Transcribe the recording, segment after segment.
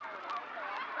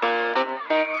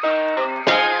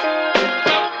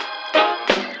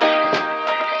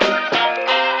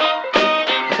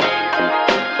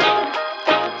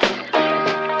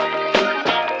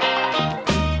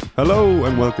Hello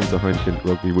and welcome to Heineken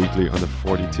Rugby Weekly on the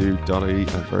 42.ie.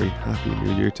 A very happy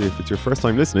new year to you. If it's your first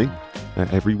time listening,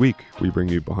 every week we bring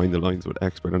you behind the lines with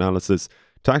expert analysis,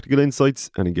 tactical insights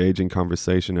and engaging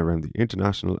conversation around the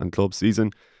international and club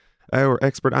season. Our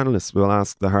expert analysts will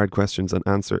ask the hard questions and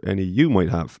answer any you might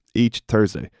have each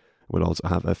Thursday. We'll also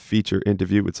have a feature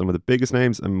interview with some of the biggest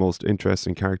names and most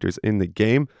interesting characters in the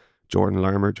game. Jordan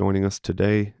Larmour joining us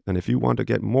today. And if you want to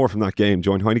get more from that game,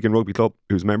 join Heineken Rugby Club,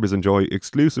 whose members enjoy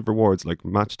exclusive rewards like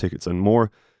match tickets and more.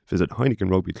 Visit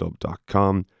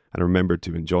HeinekenRugbyClub.com and remember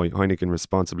to enjoy Heineken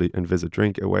responsibly and visit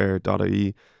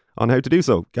drinkaware.ie on how to do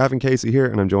so. Gavin Casey here,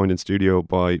 and I'm joined in studio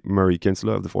by Murray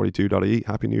Kinsella of the 42.ie.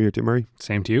 Happy New Year to Murray.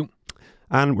 Same to you.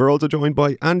 And we're also joined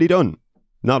by Andy Dunn,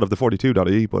 not of the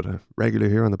 42.ie, but a regular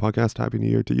here on the podcast. Happy New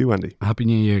Year to you, Andy. Happy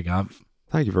New Year, Gav.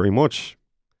 Thank you very much.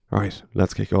 Right,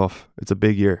 let's kick off. It's a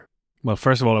big year. Well,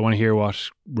 first of all, I want to hear what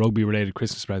rugby-related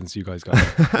Christmas presents you guys got.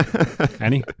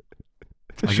 Any?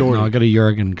 I got a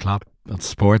Jurgen Klopp, that's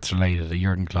sports-related, a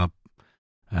Jurgen Klopp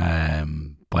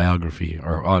biography.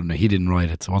 No, he didn't write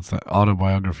it, so what's that?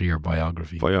 Autobiography or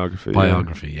biography?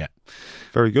 Biography, yeah.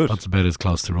 Very good. That's about as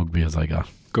close to rugby as I got.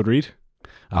 Good read?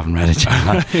 I haven't read it yet.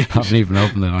 I haven't even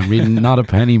opened it. I'm reading Not a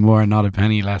Penny More, Not a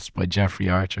Penny Less by Jeffrey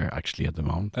Archer, actually, at the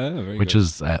moment. Which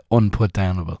is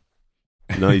unputdownable.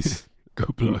 Nice.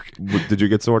 Good luck. Did you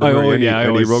get sorted?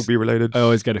 Any rugby related? I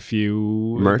always get a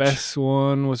few. Merch? The best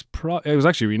one was it was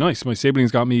actually really nice. My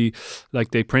siblings got me,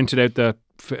 like, they printed out that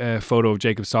photo of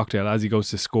Jacob Stockdale as he goes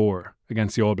to score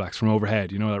against the All Blacks from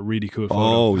overhead. You know, that really cool photo.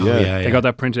 Oh, yeah. They got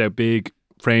that printed out big,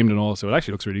 framed and all, so it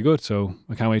actually looks really good, so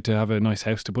I can't wait to have a nice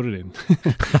house to put it in.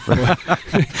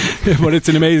 But it's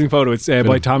an amazing photo. It's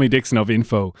by Tommy Dixon of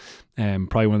Info,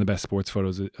 probably one of the best sports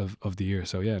photos of the year,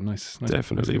 so yeah, nice.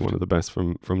 Definitely one of the best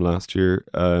from last year.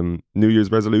 New Year's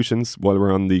resolutions, while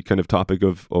we're on the kind of topic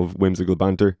of whimsical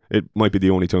banter, it might be the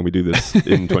only time we do this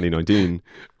in 2019.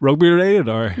 Rugby related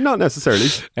or? Not necessarily.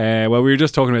 Well, we were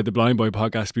just talking about the Blind Boy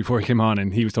podcast before he came on,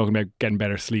 and he was talking about getting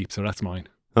better sleep, so that's mine.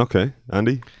 Okay,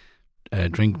 Andy?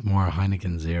 Drink more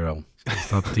Heineken Zero. Is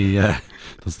that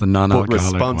that's the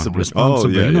non-alcoholic one?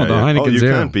 Responsibly. The Heineken you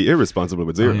Zero. Can't be irresponsible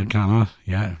with zero. You cannot,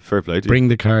 yeah. Fair play to you. Bring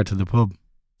the car to the pub.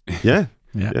 Yeah.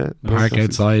 Park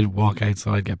outside, walk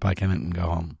outside, get back in it and go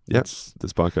home. Yes,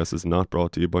 this podcast is not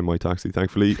brought to you by My Taxi,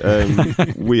 thankfully.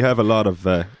 We have a lot of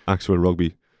actual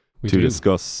rugby to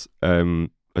discuss. I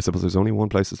suppose there's only one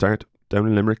place to start, down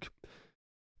in Limerick.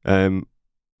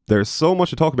 There's so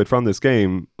much to talk about from this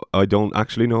game, I don't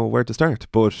actually know where to start,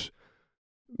 but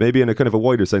maybe in a kind of a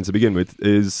wider sense to begin with,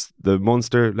 is the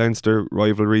Munster-Leinster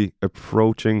rivalry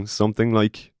approaching something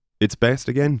like its best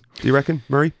again, do you reckon,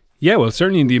 Murray? Yeah, well,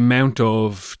 certainly in the amount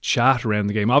of chat around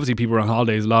the game. Obviously, people were on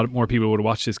holidays. A lot more people would have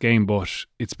watched this game, but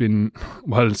it's been,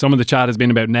 well, some of the chat has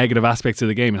been about negative aspects of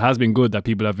the game. It has been good that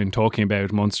people have been talking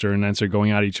about Munster and Leinster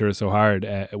going at each other so hard.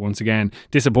 Once again,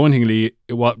 disappointingly,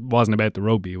 it wasn't about the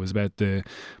rugby. It was about the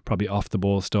probably off the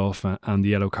ball stuff and the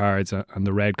yellow cards and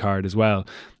the red card as well.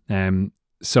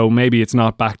 So maybe it's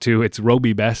not back to its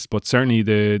rugby best, but certainly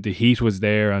the heat was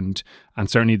there and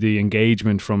certainly the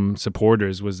engagement from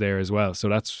supporters was there as well. So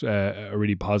that's a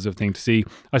really positive thing to see.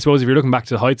 I suppose if you're looking back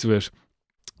to the heights of it,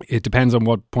 it depends on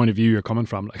what point of view you're coming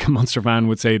from. Like a Munster fan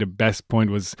would say the best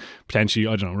point was potentially,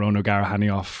 I don't know, Ronan O'Gara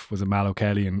handing off, was it Mal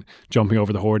O'Kelly, and jumping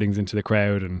over the hoardings into the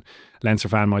crowd, and Leinster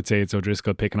fan might say it's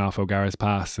O'Driscoll picking off O'Gara's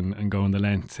pass and going the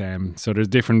length. So there's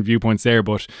different viewpoints there,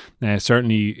 but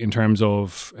certainly in terms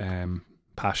of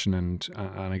passion and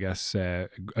I guess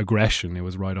aggression, it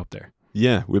was right up there.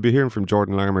 Yeah, we'll be hearing from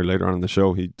Jordan Larmour later on in the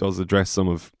show. He does address some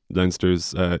of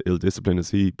Leinster's ill discipline as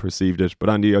he perceived it. But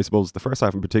Andy, I suppose the first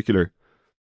half in particular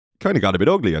kind of got a bit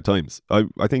ugly at times. I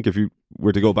think if you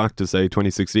were to go back to, say,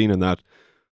 2016 and that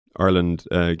Ireland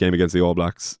game against the All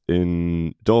Blacks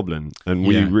in Dublin, and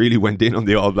we really went in on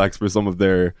the All Blacks for some of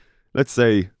their, let's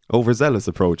say, overzealous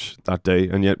approach that day,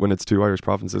 and yet when it's two Irish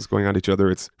provinces going at each other,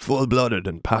 it's full-blooded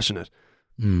and passionate.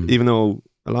 Even though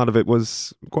a lot of it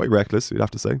was quite reckless, you'd have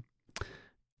to say.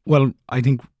 Well, I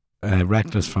think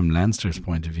reckless from Leinster's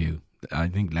point of view. I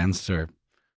think Leinster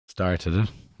started it.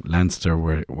 Leinster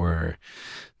were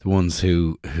the ones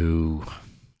who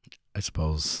I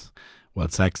suppose, well,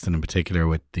 Sexton in particular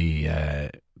with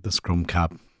the scrum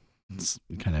cap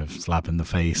kind of slap in the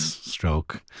face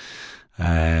stroke,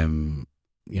 angry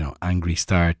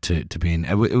start to being.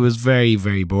 It was very,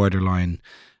 very borderline.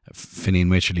 Finian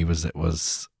Wycherley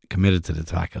was committed to the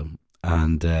tackle,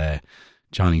 and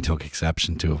Johnny took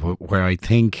exception to it. Where I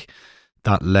think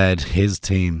that led his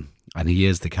team, and he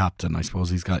is the captain. I suppose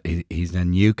he's a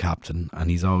new captain, and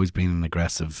he's always been an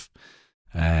aggressive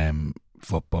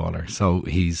footballer. So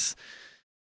he's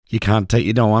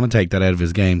you don't want to take that out of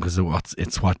his game because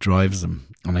it's what drives him,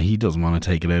 and he doesn't want to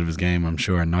take it out of his game, I'm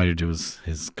sure, and neither do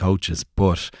his coaches.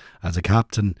 But as a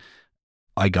captain,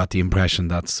 I got the impression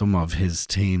that some of his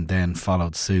team then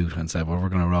followed suit and said, well, we're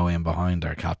going to row in behind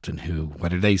our captain, who,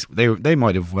 whether they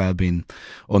might have well been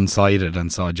unsighted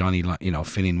and saw Johnny,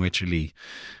 Finian Wycherley.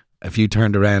 If you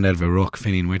turned around out of a ruck,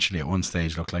 Finian Wycherley at one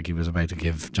stage looked like he was about to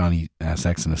give Johnny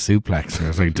Sexton a suplex. It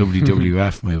was like a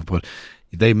WWF move, but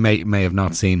they may have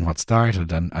not seen what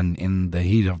started, and in the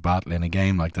heat of battle in a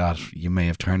game like that, you may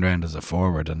have turned around as a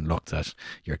forward and looked at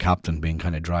your captain being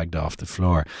kind of dragged off the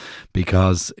floor,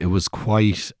 because it was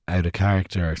quite out of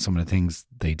character, some of the things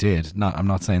they did. I'm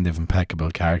not saying they've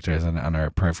impeccable characters and are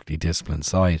a perfectly disciplined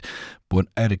side, but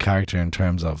out of character in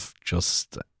terms of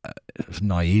just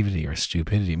naivety or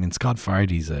stupidity. I mean, Scott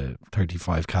Fardy's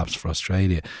 35 caps for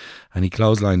Australia, and he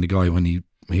clotheslined the guy when he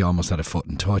almost had a foot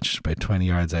in touch about 20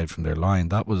 yards out from their line.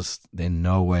 That was in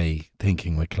no way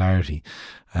thinking with clarity.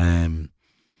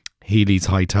 Healy's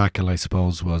high tackle, I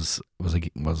suppose, was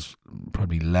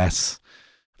probably less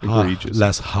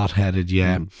hot-headed,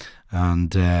 yeah.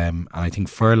 And I think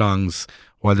Furlong's,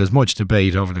 while there's much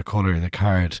debate over the colour of the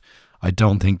card, I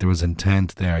don't think there was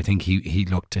intent there. I think he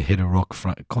looked to hit a ruck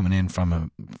coming in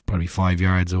from probably 5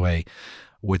 yards away,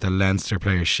 with a Leinster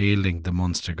player shielding the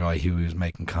Munster guy who he was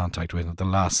making contact with. At the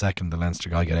last second, the Leinster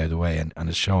guy got out of the way and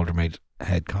his shoulder made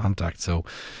head contact. So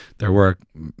there were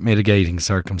mitigating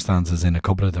circumstances in a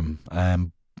couple of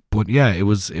them. But yeah, it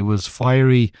was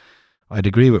fiery. I'd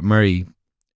agree with Murray.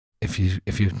 If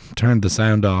you turned the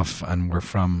sound off and were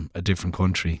from a different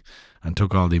country and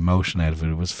took all the emotion out of it,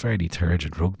 it was fairly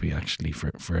turgid rugby actually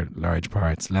for large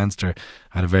parts. Leinster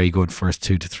had a very good first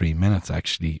 2 to 3 minutes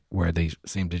actually, where they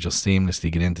seemed to just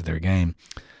seamlessly get into their game,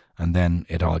 and then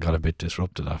it all got a bit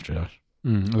disrupted after that.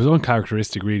 It was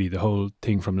uncharacteristic really, the whole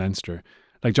thing from Leinster.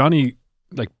 Like Johnny,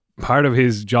 part of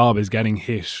his job is getting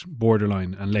hit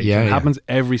borderline and late. It happens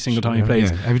every single time he plays.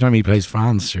 Yeah. Every time he plays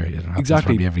France, sure, it happens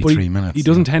probably every 3 minutes. He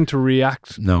doesn't tend to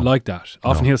react like that.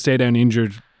 Often he'll stay down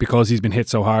injured because he's been hit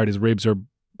so hard, his ribs are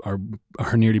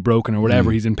nearly broken or whatever,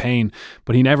 he's in pain,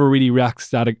 but he never really reacts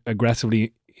that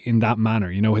aggressively in that manner.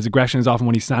 His aggression is often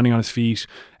when he's standing on his feet,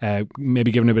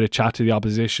 maybe giving a bit of chat to the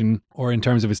opposition, or in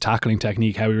terms of his tackling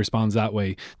technique, how he responds that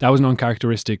way. That was an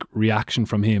uncharacteristic reaction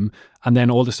from him. And then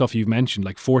all the stuff you've mentioned,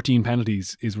 like 14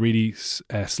 penalties, is really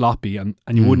sloppy, and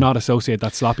you would not associate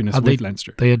that sloppiness with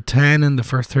Leinster. They had 10 in the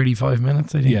first 35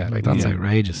 minutes, I think. Yeah, that's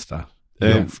outrageous stuff.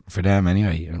 For them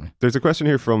anyway. There's a question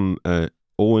here from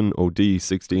Owen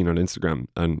OD16 on Instagram,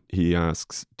 and he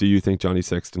asks, do you think Johnny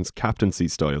Sexton's captaincy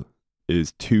style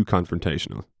is too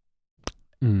confrontational?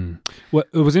 Well,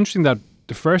 it was interesting that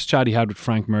the first chat he had with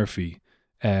Frank Murphy,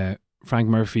 Johnny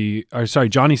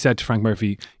said to Frank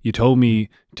Murphy, you told me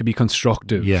to be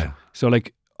constructive. Yeah. So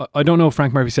I don't know if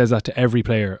Frank Murphy says that to every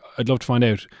player. I'd love to find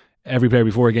out, every player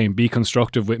before a game, be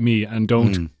constructive with me and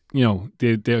don't,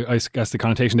 I guess the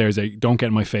connotation there is don't get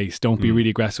in my face, don't be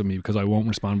really aggressive with me because I won't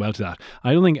respond well to that.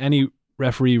 I don't think any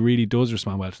referee really does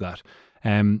respond well to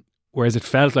that. Whereas it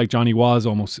felt like Johnny was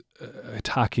almost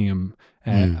attacking him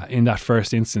in that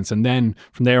first instance. And then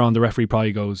from there on, the referee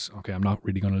probably goes, okay, I'm not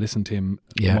really going to listen to him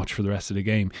much for the rest of the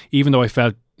game. Even though I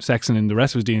felt Sexton in the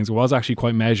rest of his dealings was actually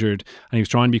quite measured, and he was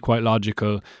trying to be quite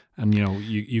logical. And,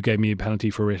 you gave me a penalty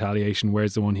for retaliation.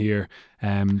 Where's the one here?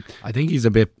 I think he is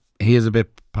a bit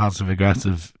passive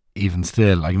aggressive even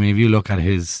still. I mean, if you look at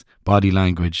his body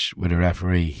language with a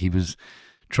referee, he was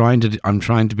I'm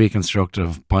trying to be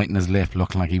constructive, biting his lip,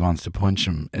 looking like he wants to punch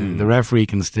him. The referee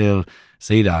can still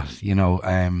see that,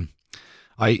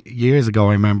 years ago,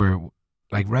 I remember,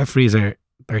 referees they're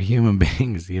human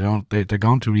beings, they're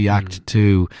going to react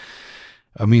to.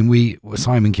 I mean,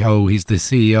 Simon Keogh, he's the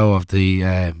CEO of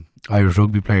the Irish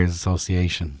Rugby Players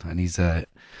Association, and he's a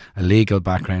legal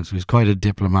background, so he's quite a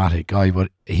diplomatic guy, but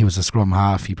he was a scrum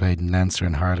half. He played in Leinster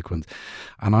and Harlequins,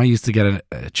 and I used to get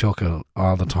a chuckle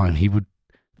all the time. He would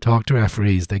talk to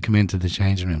referees, they come into the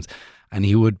changing rooms, and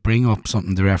he would bring up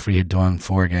something the referee had done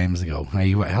 4 games ago. Now,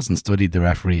 he hasn't studied the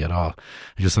referee at all.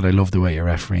 He just said, I love the way you're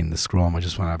refereeing the scrum, I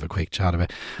just want to have a quick chat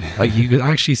about it. You could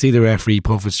actually see the referee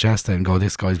puff his chest out and go,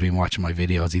 this guy's been watching my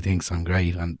videos, he thinks I'm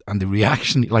great. And the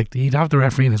reaction, he'd have the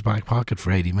referee in his back pocket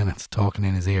for 80 minutes talking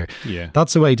in his ear. Yeah,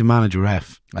 that's the way to manage a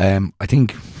ref. I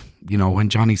think, when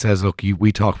Johnny says, look,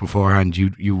 we talked beforehand,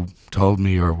 you told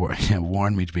me or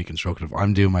warned me to be constructive,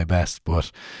 I'm doing my best,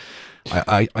 but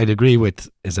I'd agree with,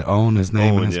 is it Owen, his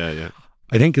name? Owen, yeah.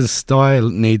 I think his style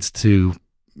needs to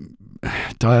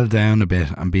dial down a bit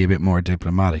and be a bit more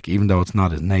diplomatic, even though it's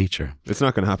not his nature. It's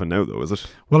not going to happen now though, is it?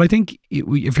 Well, I think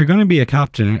if you're going to be a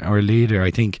captain or a leader,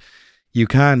 I think You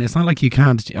can. It's not like you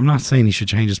can't. I'm not saying he should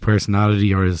change his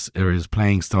personality or his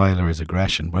playing style or his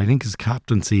aggression, but I think his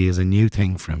captaincy is a new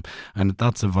thing for him, and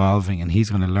that's evolving, and he's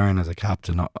going to learn as a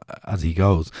captain as he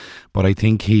goes. But I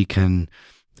think he can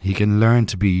learn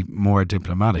to be more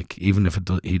diplomatic, even if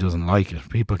he doesn't like it.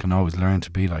 People can always learn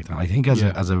to be like that. I think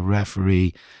as a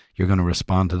referee, you're going to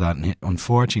respond to that, and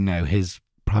unfortunately now his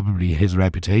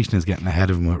reputation is getting ahead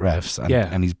of him with refs,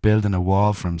 and he's building a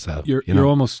wall for himself.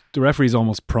 The referee's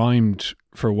almost primed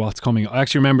for what's coming. I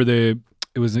actually remember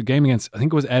it was a game against, I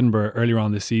think it was Edinburgh earlier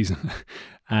on this season,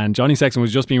 and Johnny Sexton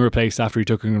was just being replaced after he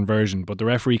took a conversion, but the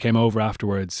referee came over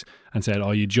afterwards and said,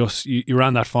 "Oh, you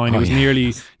ran that fine." It was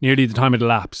nearly the time of the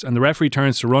lapse, and the referee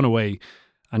turns to run away,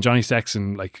 and Johnny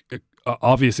Sexton, like,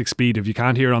 obvious expletive, you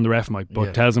can't hear it on the ref mic,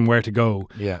 but tells him where to go.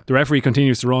 The referee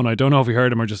continues to run. I don't know if he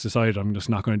heard him or just decided, I'm just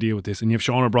not going to deal with this, and you have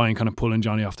Sean O'Brien kind of pulling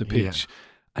Johnny off the pitch,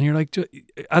 and you're like,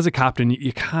 as a captain,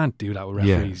 you can't do that with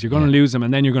referees. You're going to lose them,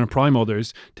 and then you're going to prime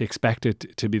others to expect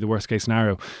it to be the worst case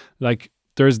scenario. Like,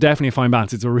 there's definitely a fine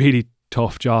balance. It's a really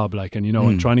tough job, like, and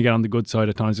and trying to get on the good side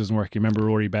at times doesn't work. You remember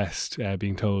Rory Best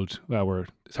being told, well, we're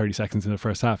 30 seconds in the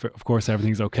first half, of course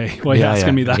everything's okay. Why are you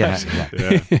asking me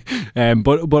that?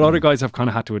 But other guys have kind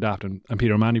of had to adapt, and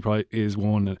Peter O'Mahony probably is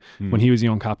one. When he was a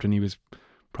young captain, he was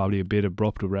probably a bit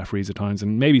abrupt with referees at times,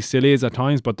 and maybe still is at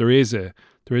times, but there is a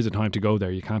time to go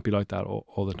there. You can't be like that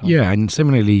all the time. Yeah, and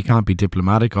similarly, you can't be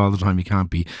diplomatic all the time. You can't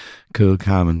be cool,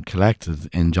 calm and collected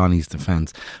in Johnny's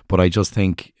defence. But I just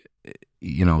think,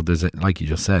 there's like you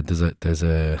just said, there's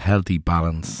a healthy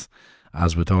balance,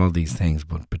 as with all these things,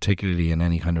 but particularly in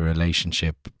any kind of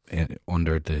relationship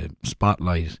under the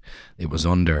spotlight it was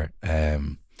under.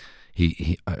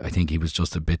 I think he was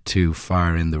just a bit too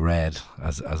far in the red,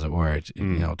 as it were,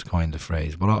 to coin the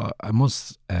phrase. But I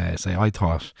must say, I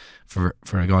thought for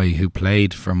a guy who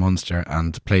played for Munster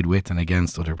and played with and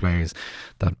against other players,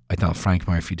 that I thought Frank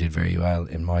Murphy did very well,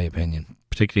 in my opinion,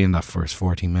 particularly in that first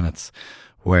 14 minutes.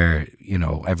 Where,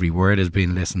 every word is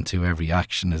being listened to, every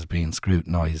action is being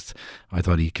scrutinised. I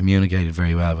thought he communicated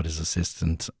very well with his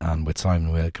assistant and with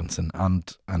Simon Wilkinson,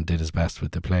 and did his best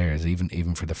with the players.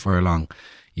 Even for the furlong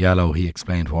yellow, he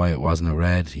explained why it wasn't a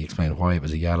red. He explained why it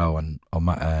was a yellow, and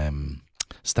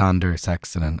Stander,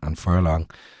 Sexton and Furlong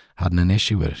hadn't an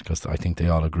issue with it, because I think they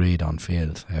all agreed on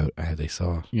field how they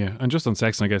saw it. Yeah, and just on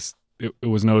Sexton, I guess it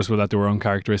was noticeable that there were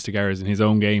uncharacteristic errors in his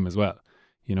own game as well.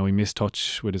 He missed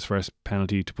touch with his first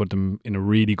penalty to put them in a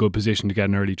really good position to get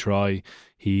an early try.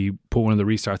 He put one of the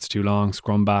restarts too long,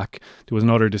 scrum back. There was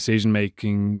another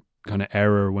decision-making kind of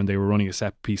error when they were running a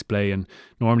set-piece play, and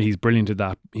normally he's brilliant at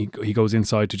that. He goes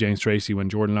inside to James Tracy when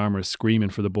Jordan Larmour is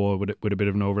screaming for the ball with a bit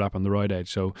of an overlap on the right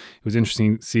edge. So it was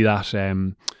interesting to see that,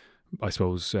 I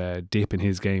suppose, dip in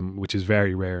his game, which is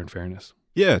very rare in fairness.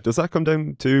 Yeah, does that come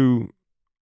down to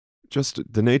just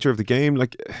the nature of the game?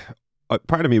 Like,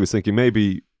 part of me was thinking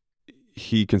maybe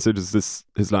he considers this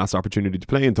his last opportunity to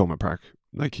play in Thomond Park.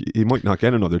 Like, he might not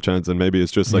get another chance, and maybe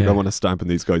it's just like, I want to stamp in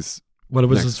these guys. Well, it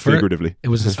was his figuratively. It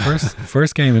was his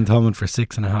first game in Thomond for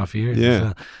 6.5 years.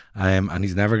 Yeah, and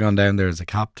he's never gone down there as a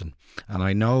captain. And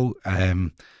I know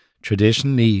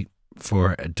traditionally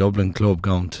for a Dublin club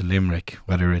going to Limerick,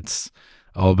 whether it's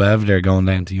Old Belvedere going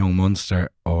down to Young Munster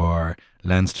or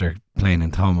Leinster playing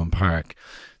in Thomond Park,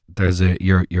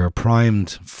 you're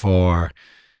primed for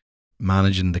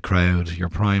managing the crowd. You're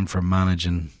primed for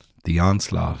managing the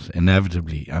onslaught,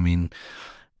 inevitably. I mean,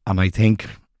 and I think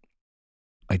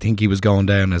he was going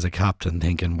down as a captain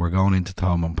thinking, we're going into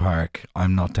Thomond Park,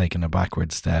 I'm not taking a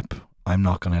backward step. I'm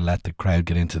not going to let the crowd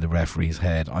get into the referee's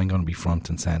head. I'm going to be front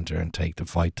and centre and take the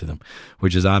fight to them,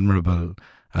 which is admirable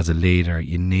as a leader.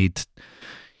 You need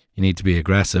to be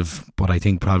aggressive, but I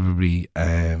think probably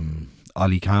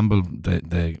Ollie Campbell,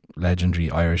 the legendary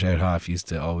Irish out half, used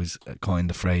to always coin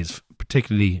the phrase,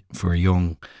 particularly for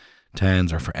young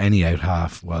tens or for any out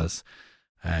half, was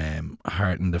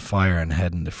heart in the fire and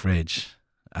head in the fridge.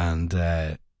 And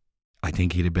I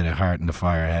think he had a bit of heart in the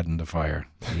fire, head in the fire,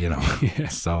 Yeah.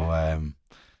 So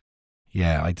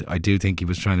I do think he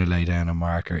was trying to lay down a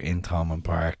marker in Thomond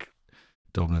Park.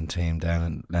 Dublin team down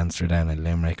in Leinster, down in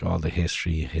Limerick, all the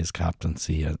history, his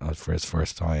captaincy for his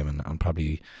first time, and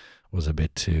probably was a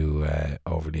bit too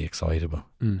overly excitable.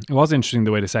 It was interesting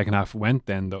the way the second half went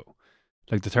then, though.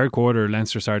 Like, the third quarter,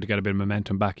 Leinster started to get a bit of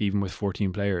momentum back, even with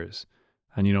 14 players.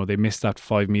 And, they missed that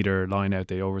 5 metre line out.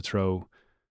 They overthrow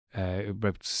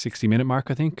about 60-minute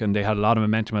mark, I think. And they had a lot of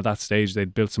momentum at that stage.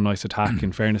 They'd built some nice attack,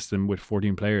 in fairness to them, with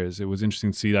 14 players. It was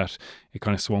interesting to see that it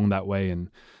kind of swung that way. And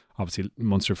obviously,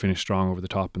 Munster finished strong over the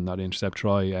top in that intercept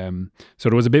try. So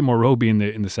there was a bit more rugby in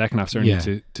the second half,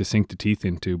 certainly to sink the teeth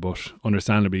into. But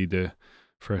understandably, the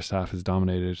first half has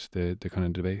dominated the kind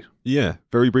of debate. Yeah,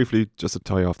 very briefly, just to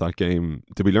tie off that game,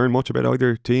 did we learn much about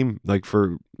either team? Like,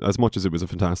 for as much as it was a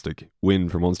fantastic win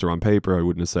for Munster on paper, I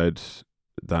wouldn't have said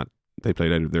that they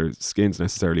played out of their skins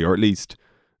necessarily, or at least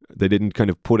they didn't kind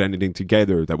of put anything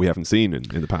together that we haven't seen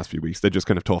in the past few weeks. They just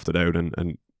kind of toughed it out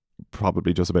and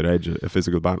probably just about edge a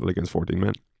physical battle against 14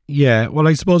 men. Yeah, well,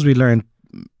 I suppose we learned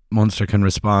Munster can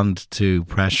respond to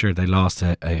pressure. They lost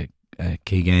a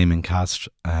key game in Castres.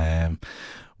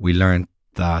 We learned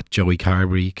that Joey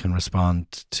Carberry can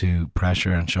respond to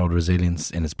pressure and showed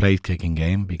resilience in his plate kicking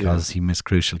game, because he missed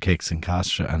crucial kicks in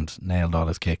Castres and nailed all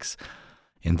his kicks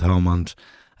in Thomond.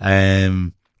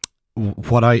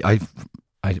 What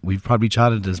we've probably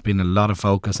chatted, there's been a lot of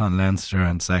focus on Leinster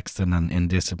and Sexton and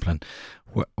indiscipline,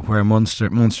 where Munster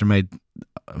made,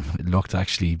 it looked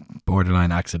actually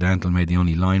borderline accidental, made the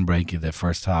only line break of the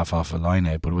first half off a line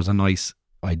out, but it was a nice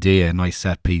idea, a nice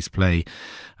set piece play,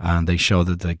 and they showed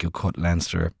that they could cut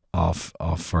Leinster off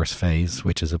first phase,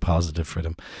 which is a positive for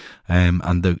them.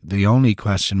 And the only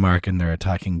question mark in their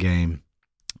attacking game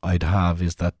I'd have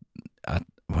is that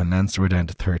when Leinster were down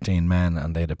to 13 men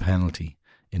and they had a penalty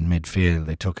in midfield,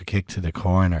 they took a kick to the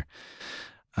corner,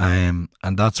 and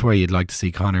that's where you'd like to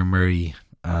see Conor Murray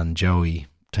and Joey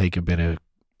take a bit of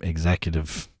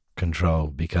executive control,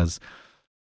 because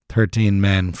 13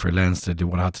 men for Leinster, they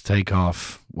would have had to take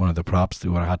off one of the props. They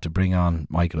would have had to bring on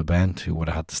Michael Bent, who would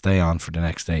have had to stay on for the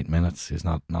next 8 minutes. He's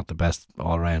not the best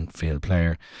all-round field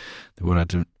player. They would have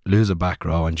to lose a back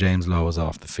row, and James Lowe was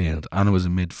off the field, and it was a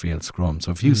midfield scrum.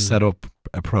 So if you set up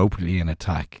appropriately in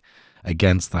attack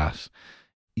against that,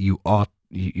 you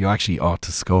actually ought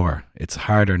to score. It's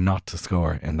harder not to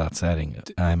score in that setting.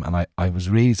 And I was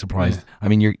really surprised. Yeah. I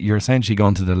mean, you're essentially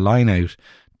going to the line out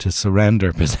to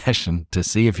surrender possession to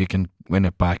see if you can win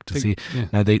it back.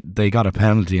 Now they got a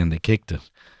penalty and they kicked it,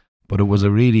 but it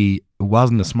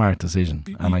wasn't a smart decision.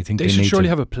 And I think they should surely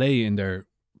have a play in their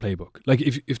playbook. Like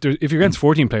if you're against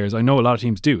 14 players, I know a lot of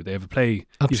teams do. They have a play.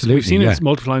 Absolutely, we've seen it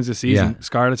multiple times this season. Yeah.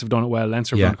 Scarlets have done it well.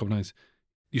 Leinster have done it a couple of times.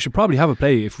 You should probably have a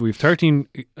play. If we have 13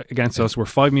 against us, we're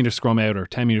 5 metre scrum out or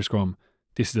 10 metre scrum.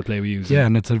 This is the play we use. Yeah,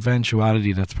 and it's an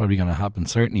eventuality that's probably going to happen.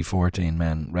 Certainly 14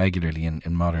 men regularly in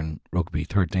modern rugby,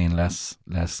 13 less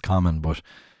common. But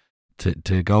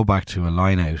to go back to a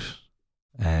line out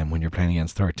when you're playing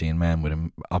against 13 men with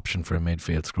an option for a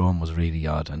midfield scrum was really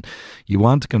odd. And you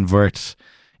want to convert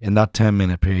in that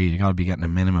 10-minute period. You got to be getting a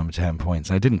minimum of 10 points.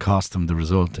 And it didn't cost them the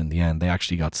result in the end. They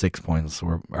actually got 6 points.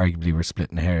 So arguably we're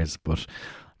splitting hairs, but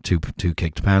two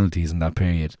kicked penalties in that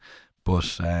period.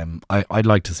 But I'd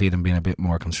like to see them being a bit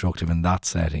more constructive in that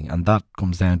setting, and that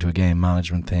comes down to a game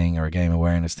management thing or a game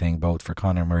awareness thing, both for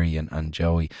Conor Murray and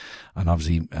Joey, and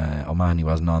obviously O'Mahony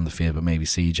wasn't on the field, but maybe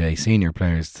CJ, senior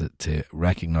players to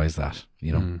recognise that,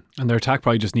 you know. And their attack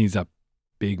probably just needs that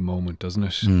big moment, doesn't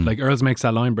it? Like Earls makes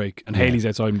that line break and Haley's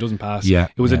outside him, doesn't pass.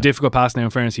 It was a difficult pass. Now in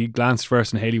fairness, he glanced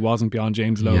first and Haley wasn't beyond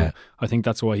James Lowe. I think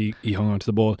that's why he hung on to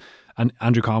the ball. And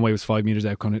Andrew Conway was 5 metres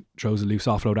out, kind of throws a loose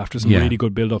offload after some really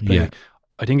good build-up play.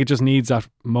 I think it just needs that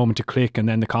moment to click, and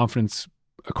then the confidence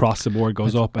across the board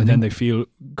goes up, and then they feel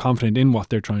confident in what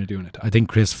they're trying to do in attack. I think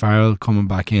Chris Farrell coming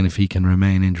back in, if he can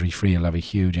remain injury free, will have a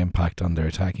huge impact on their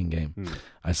attacking game.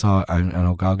 I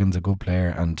know Goggins a good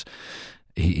player, and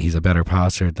he's a better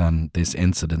passer than this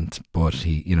incident, but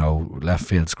he, left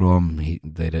field scrum,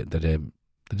 they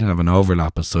didn't have an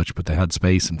overlap as such, but they had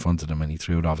space in front of them, and he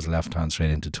threw it off his left hand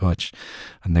straight into touch.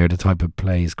 And they're the type of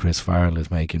plays Chris Farrell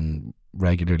is making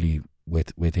regularly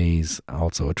with ease,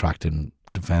 also attracting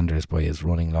defenders by his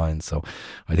running lines. So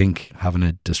I think having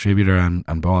a distributor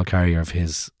and ball carrier of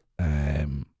his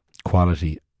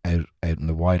quality out in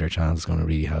the wider channel is going to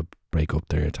really help break up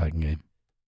their attacking game.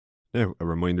 Now, a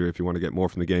reminder, if you want to get more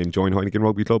from the game, join Heineken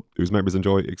Rugby Club, whose members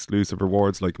enjoy exclusive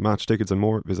rewards like match tickets and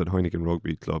more. Visit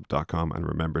HeinekenRugbyClub.com and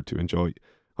remember to enjoy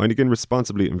Heineken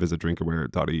responsibly and visit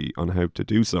drinkaware.ie on how to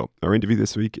do so. Our interview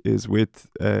this week is with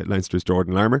Leinster's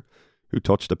Jordan Larmour, who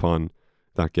touched upon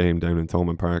that game down in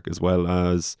Thomond Park, as well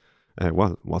as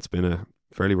what's been a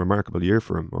fairly remarkable year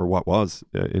for him, or what was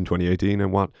in 2018,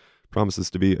 and what promises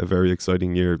to be a very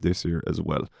exciting year this year as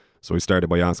well. So we started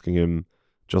by asking him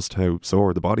just how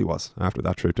sore the body was after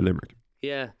that trip to Limerick.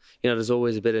 Yeah, there's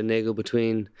always a bit of niggle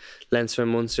between Leinster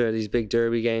and Munster, these big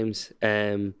derby games.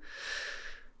 But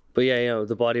yeah,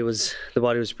 the body was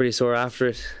pretty sore after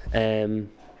it.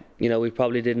 We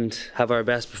probably didn't have our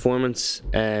best performance.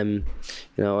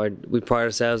 We pride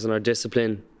ourselves on our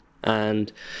discipline,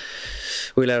 and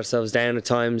we let ourselves down at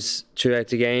times throughout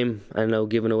the game. I know,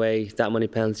 giving away that many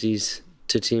penalties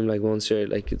to a team like Munster,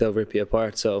 they'll rip you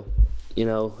apart. So,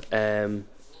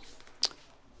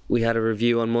 we had a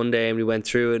review on Monday and we went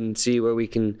through it and see where we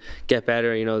can get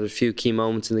better. You know, there's a few key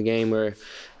moments in the game where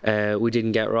we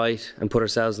didn't get right and put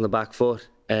ourselves on the back foot.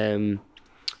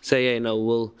 So yeah, you know,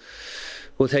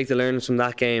 we'll take the learnings from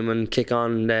that game and kick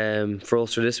on for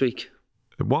Ulster this week.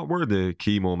 What were the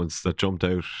key moments that jumped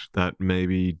out that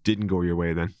maybe didn't go your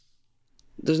way then?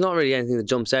 There's not really anything that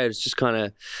jumps out. It's just kind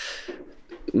of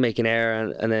making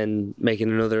error and then making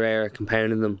another error,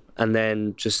 compounding them, and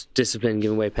then just discipline,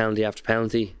 giving away penalty after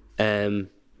penalty. You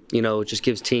know, it just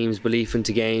gives teams belief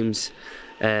into games.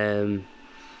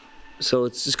 So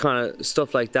it's just kind of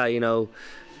stuff like that. You know,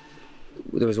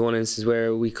 there was one instance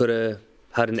where we could have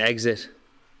had an exit,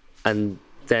 and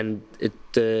then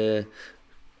the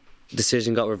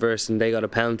decision got reversed, and they got a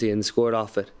penalty and scored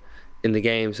off it in the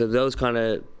game. So those kind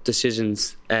of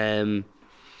decisions,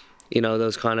 you know,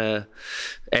 those kind of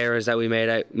errors that we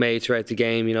made throughout the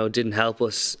game, you know, didn't help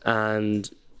us, and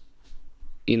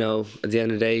you know, at the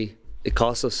end of the day, it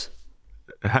cost us.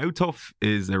 How tough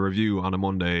is a review on a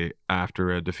Monday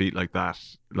after a defeat like that?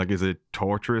 Like, is it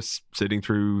torturous sitting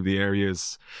through the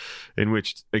areas in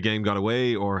which a game got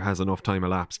away, or has enough time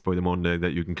elapsed by the Monday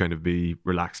that you can kind of be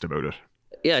relaxed about it?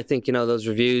 Yeah, I think, you know, those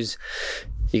reviews,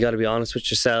 you got to be honest with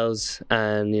yourselves,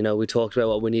 and you know, we talked about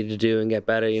what we needed to do and get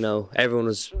better. You know, everyone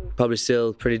was probably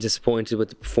still pretty disappointed with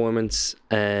the performance,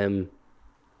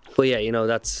 but yeah, you know,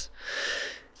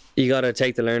 you got to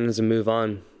take the learnings and move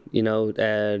on. You know,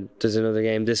 there's another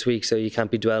game this week, so you can't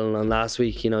be dwelling on last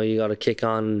week. You know, you got to kick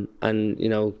on, and you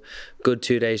know, good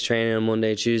 2 days training on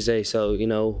Monday, Tuesday. So you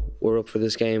know, we're up for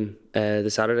this game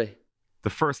this Saturday. The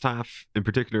first half in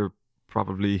particular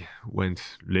probably went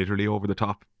literally over the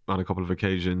top on a couple of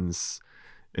occasions.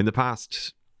 In the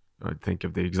past, I think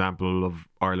of the example of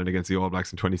Ireland against the All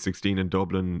Blacks in 2016 in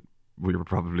Dublin. We were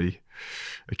probably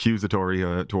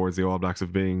accusatory towards the All Blacks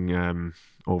of being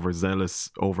overzealous,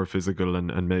 over physical,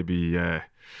 and maybe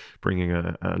bringing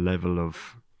a level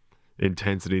of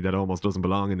intensity that almost doesn't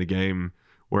belong in the game.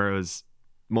 Whereas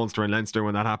Munster and Leinster,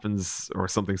 when that happens or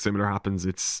something similar happens,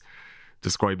 it's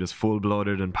described as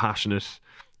full-blooded and passionate.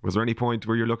 Was there any point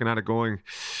where you're looking at it going,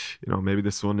 you know, maybe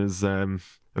this one has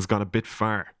gone a bit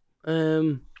far?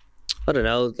 I don't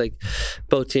know. Like,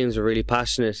 both teams were really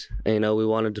passionate, and, you know, we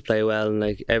wanted to play well, and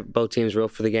like both teams were up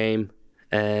for the game.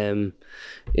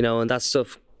 You know, and that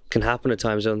stuff can happen at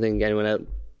times. I don't think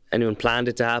anyone planned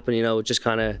it to happen. You know, it just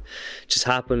kind of just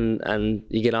happened, and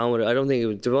you get on with it. I don't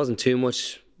think there wasn't too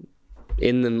much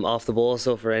in them off the ball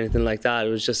stuff or anything like that. It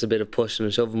was just a bit of pushing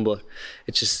and shoving, but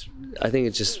I think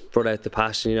it just brought out the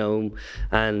passion, you know,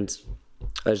 and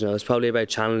I don't know, it's probably about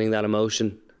channeling that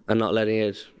emotion and not letting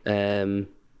it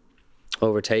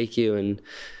overtake you and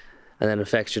then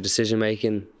affect your decision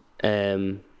making.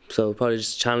 So probably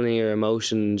just channeling your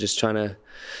emotion and just trying to,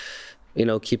 you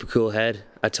know, keep a cool head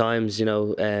at times, you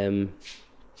know,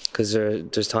 because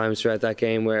there's times throughout that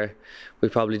game where we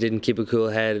probably didn't keep a cool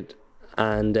head,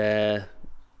 and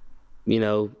you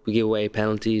know, we give away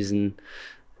penalties and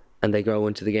they grow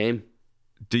into the game.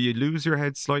 Do you lose your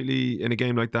head slightly in a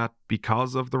game like that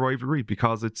because of the rivalry,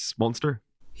 because it's Munster?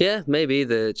 Yeah, maybe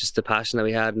just the passion that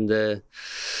we had, and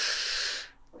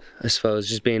I suppose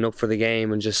just being up for the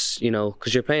game, and just, you know,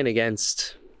 because you're playing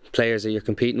against players that you're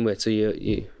competing with, so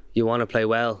you want to play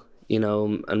well, you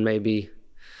know, and maybe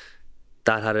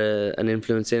that had an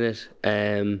influence in it.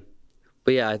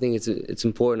 But yeah, I think it's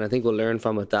important. I think we'll learn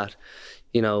from it that,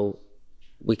 you know,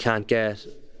 we can't get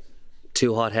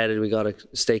too hot-headed. We got to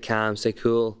stay calm, stay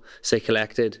cool, stay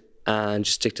collected, and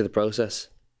just stick to the process.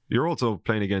 You're also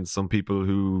playing against some people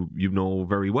who you know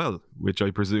very well, which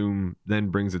I presume then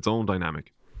brings its own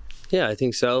dynamic. Yeah, I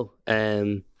think so.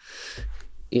 You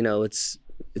know, it's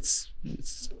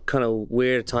kind of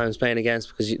weird at times playing against,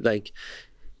 because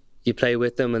you play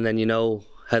with them, and then you know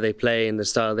how they play and the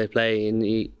style they play, and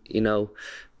you know,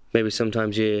 maybe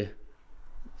sometimes you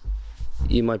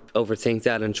might overthink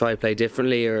that and try to play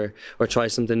differently or try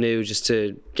something new just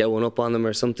to get one up on them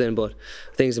or something. But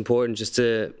I think it's important just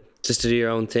to do your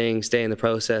own thing, stay in the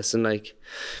process, and I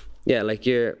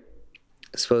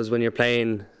suppose when you're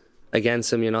playing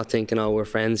against them, you're not thinking, oh, we're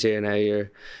friends here now.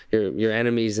 You're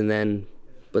enemies,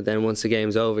 but then once the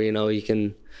game's over, you know, you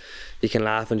can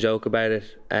laugh and joke about it,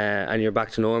 and you're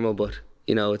back to normal. But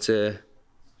you know, once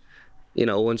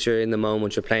you're in the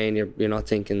moment, you're playing, you're not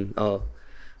thinking, oh,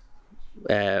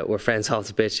 we're friends off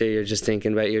the pitch here. You're just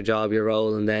thinking about your job, your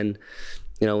role, and then,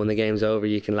 you know, when the game's over,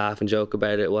 you can laugh and joke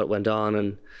about it, what went on,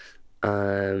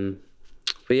 and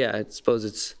but yeah, I suppose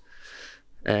it's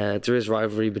there is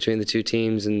rivalry between the two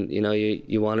teams, and you know,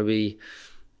 you want to be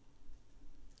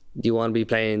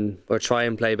playing or try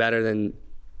and play better than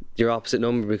your opposite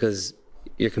number, because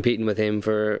you're competing with him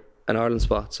for an Ireland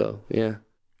spot. So yeah.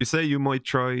 You say you might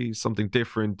try something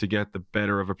different to get the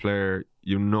better of a player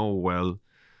you know well,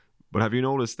 but have you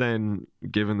noticed then,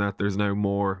 given that there's now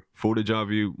more footage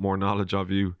of you, more knowledge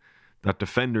of you, that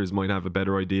defenders might have a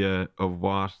better idea of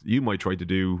what you might try to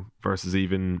do versus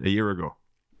even a year ago?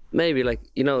 Maybe, like,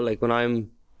 you know, like when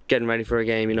I'm getting ready for a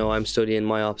game, you know, I'm studying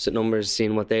my opposite numbers,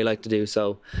 seeing what they like to do.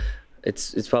 So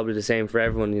it's probably the same for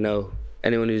everyone, you know.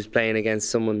 Anyone who's playing against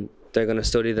someone, they're going to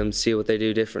study them, see what they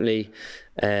do differently,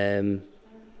 and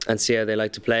see how they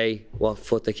like to play, what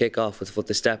foot they kick off, what foot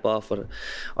they step off, what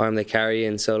arm they carry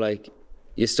in. So, like,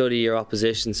 you study your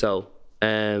opposition. So,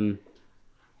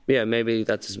 yeah, maybe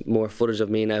that's more footage of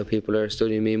me now. People are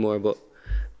studying me more, but,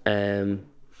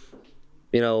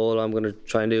 you know, all I'm going to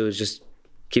try and do is just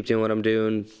keep doing what I'm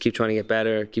doing, keep trying to get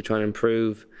better, keep trying to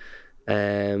improve,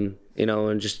 you know,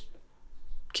 and just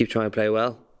keep trying to play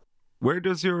well. Where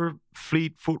does your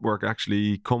fleet footwork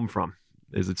actually come from?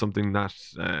 Is it something that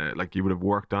like you would have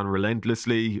worked on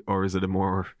relentlessly, or is it a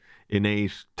more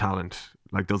innate talent?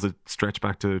 Like, does it stretch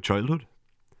back to childhood?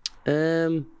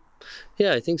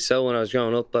 Yeah, I think so. When I was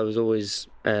growing up, I was always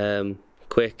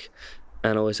quick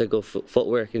and always had good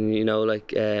footwork, and you know,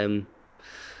 like it's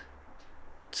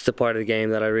the part of the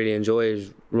game that I really enjoy,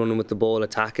 is running with the ball,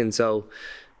 attacking. So,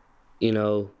 you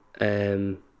know,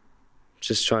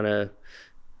 just trying to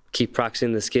keep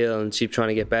practicing the skill and keep trying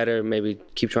to get better, maybe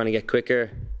keep trying to get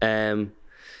quicker,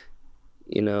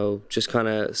 you know, just kind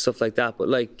of stuff like that. But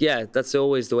like, yeah, that's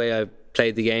always the way I've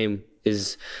played the game,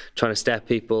 is trying to step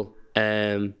people,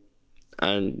 and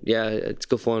yeah, it's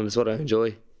good fun. It's what I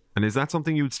enjoy. And is that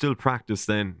something you would still practice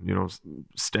then, you know,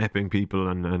 stepping people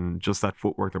and just that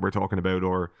footwork that we're talking about?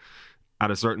 Or at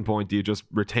a certain point, do you just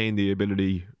retain the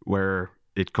ability where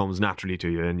it comes naturally to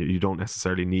you and you don't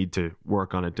necessarily need to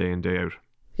work on it day in, day out?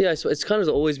 Yeah, so it's kind of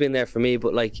always been there for me,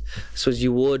 but like, I suppose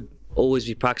you would always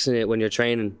be practicing it when you're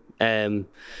training. You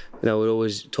know, we'd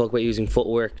always talk about using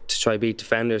footwork to try beat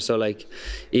defenders. So like,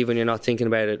 even when you're not thinking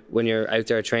about it, when you're out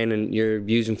there training, you're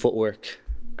using footwork.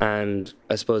 And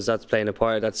I suppose that's playing a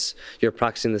part. You're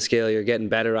practicing the skill, you're getting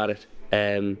better at it.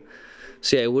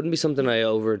 So yeah, it wouldn't be something I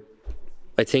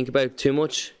think about too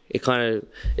much. It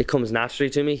comes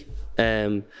naturally to me.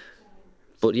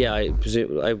 But yeah, I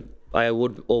presume I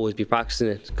would always be practicing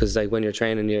it, because like when you're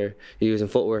training, you're using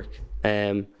footwork.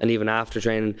 And even after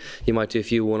training, you might do a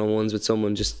few one-on-ones with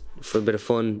someone just for a bit of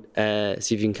fun,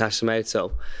 see if you can catch them out.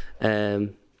 So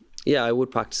yeah, I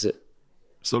would practice it.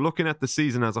 So looking at the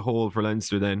season as a whole for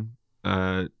Leinster then,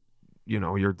 you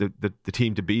know, you're the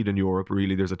team to beat in Europe,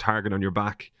 really. There's a target on your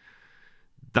back.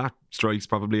 That strikes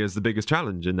probably as the biggest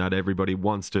challenge, in that everybody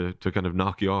wants to kind of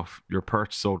knock you off your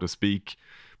perch, so to speak.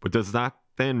 But does that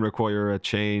then require a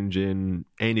change in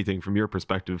anything from your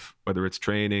perspective, whether it's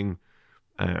training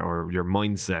or your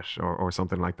mindset or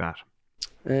something like that?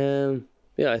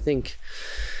 Yeah, I think,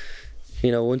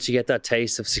 you know, once you get that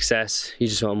taste of success, you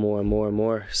just want more and more and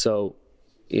more. So,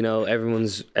 you know,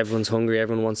 everyone's hungry,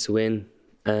 everyone wants to win.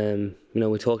 You know,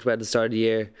 we talked about at the start of the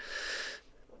year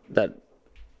that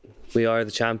we are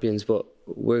the champions, but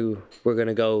we're going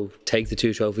to go take the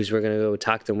 2 trophies. We're going to go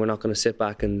attack them. We're not going to sit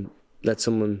back and let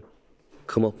someone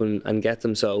come up and get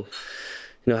them. So,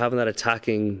 you know, having that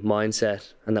attacking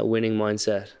mindset and that winning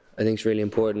mindset, I think is really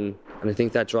important. And I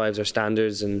think that drives our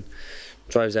standards and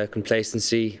drives our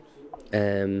complacency.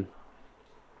 You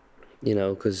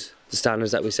know, because the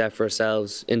standards that we set for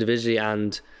ourselves individually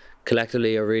and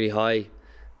collectively are really high.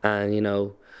 And, you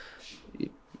know,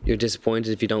 you're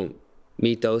disappointed if you don't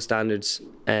meet those standards.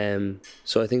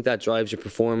 So I think that drives your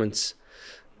performance,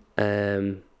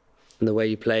 and the way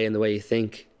you play and the way you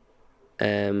think.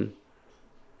 So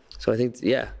I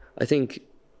think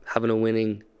having a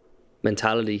winning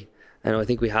mentality, and I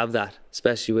think we have that,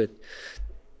 especially with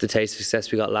the taste of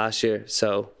success we got last year.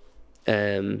 So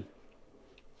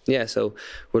yeah, so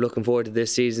we're looking forward to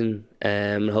this season,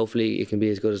 and hopefully it can be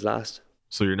as good as last.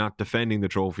 So you're not defending the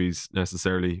trophies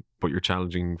necessarily, but you're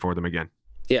challenging for them again.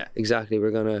 Yeah, exactly. We're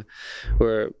going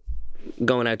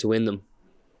out to win them.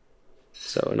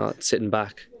 So we're not sitting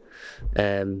back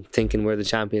thinking we're the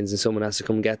champions and someone has to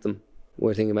come get them.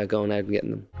 We're thinking about going out and getting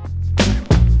them.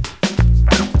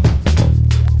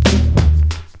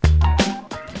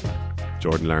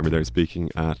 Jordan Larmour there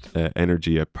speaking at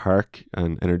Energia Park.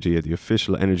 And Energia, the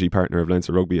official energy partner of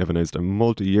Leinster Rugby, have announced a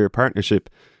multi-year partnership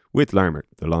with Larmour.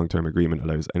 The long-term agreement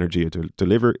allows Energia to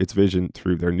deliver its vision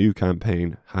through their new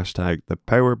campaign, #The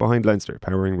Power Behind Leinster,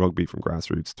 powering rugby from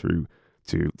grassroots through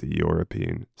to the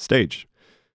European stage.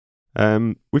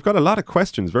 We've got a lot of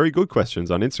questions, very good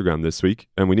questions on Instagram this week,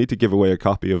 and we need to give away a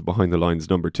copy of Behind the Lines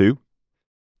number 2.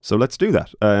 So let's do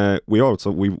that. We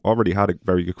already had a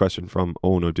very good question from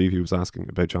Owen O'Deevy, who was asking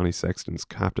about Johnny Sexton's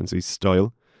captaincy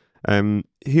style.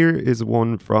 Here is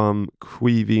one from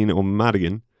Queeveen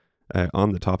O'Madigan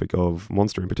on the topic of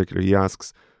Munster in particular. He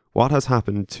asks, what has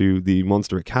happened to the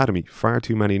Munster Academy? Far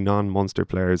too many non-Munster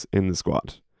players in the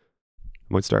squad.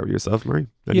 Might start with yourself, Murray.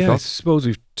 Any thoughts? I suppose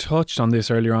we've touched on this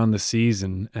earlier on this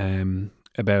season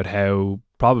about how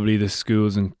probably the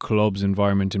schools and clubs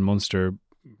environment in Munster,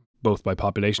 both by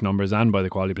population numbers and by the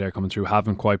quality player coming through,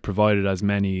 haven't quite provided as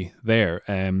many there.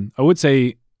 I would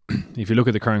say if you look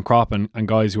at the current crop and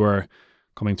guys who are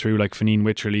coming through like Fineen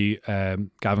Wycherley,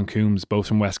 Gavin Coombs, both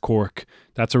from West Cork,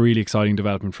 that's a really exciting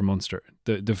development for Munster.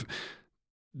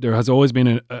 There has always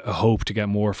been a hope to get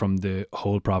more from the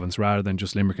whole province rather than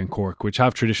just Limerick and Cork, which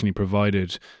have traditionally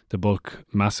provided the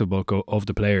massive bulk of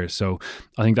the players. So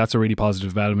I think that's a really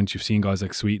positive development. You've seen guys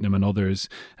like Sweetenham and others.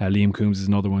 Liam Coombs is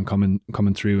another one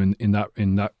coming through in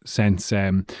that sense.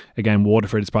 Again,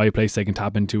 Waterford is probably a place they can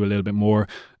tap into a little bit more.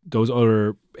 Those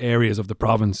other areas of the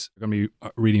province are going to be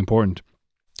really important.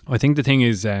 I think the thing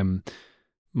is,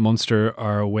 Munster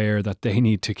are aware that they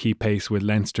need to keep pace with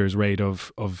Leinster's rate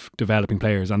of developing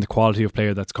players and the quality of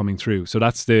player that's coming through. So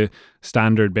that's the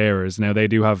standard bearers. Now they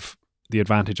do have the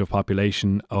advantage of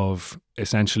population of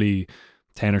essentially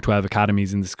 10 or 12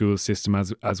 academies in the school system,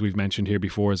 as we've mentioned here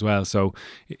before as well. So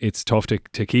it's tough to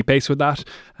keep pace with that.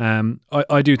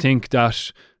 I do think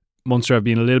that Munster have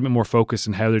been a little bit more focused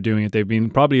on how they're doing it. They've been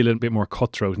probably a little bit more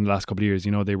cutthroat in the last couple of years.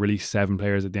 You know, they released 7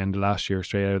 players at the end of last year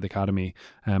straight out of the academy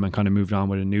and kind of moved on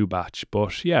with a new batch.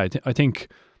 But yeah, I think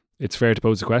it's fair to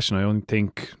pose the question. I don't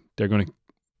think they're going to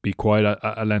be quite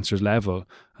at Leinster's level.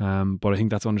 But I think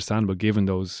that's understandable given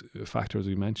those factors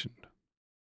we mentioned.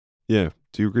 Yeah.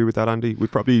 Do you agree with that, Andy?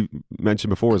 We've probably mentioned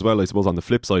before as well, I suppose, on the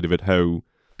flip side of it, how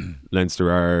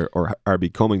Leinster are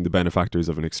becoming the benefactors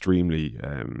of an extremely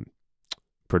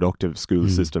productive school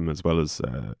system as well as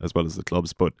the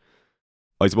clubs. But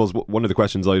I suppose one of the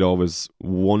questions I'd always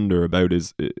wonder about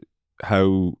is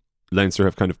how Leinster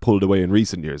have kind of pulled away in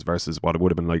recent years versus what it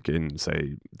would have been like in,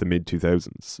 say, the mid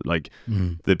 2000s. Like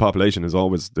the population there's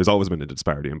always been a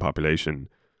disparity in population,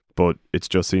 but it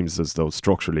just seems as though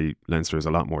structurally Leinster is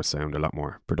a lot more sound, a lot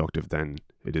more productive than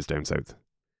it is down south.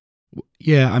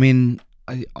 Yeah, I mean,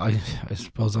 I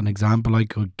suppose an example I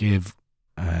could give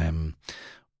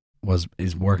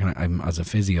is working as a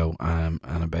physio, and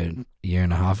about a year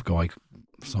and a half ago I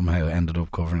somehow ended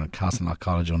up covering a Castleknock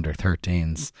College under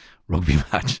 13s rugby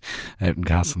match out in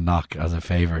Castleknock as a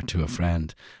favour to a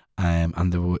friend, and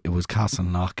it was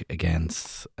Castleknock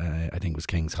against I think it was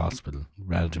King's Hospital,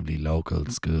 relatively local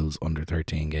schools under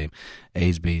 13 game,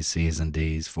 A's, B's, C's and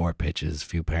D's, 4 pitches,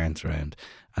 few parents around,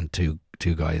 and two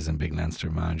guys in big Leinster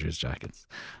managers jackets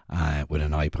with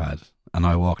an iPad. And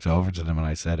I walked over to them and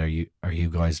I said, "Are you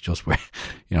guys just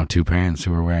wearing, 2 parents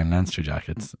who are wearing Leinster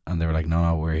jackets?" And they were like,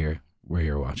 "No, we're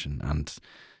here watching." And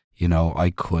I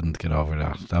couldn't get over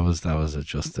that. That was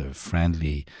just a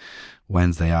friendly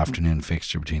Wednesday afternoon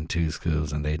fixture between 2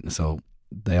 schools, and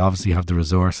they obviously have the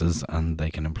resources and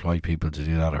they can employ people to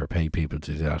do that or pay people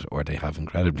to do that, or they have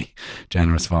incredibly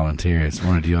generous volunteers,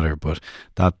 one or the other. But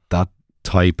that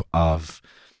type of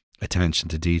attention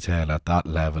to detail at that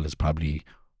level is probably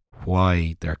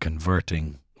why they're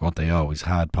converting what they always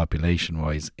had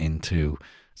population-wise into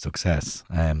success.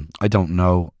 I don't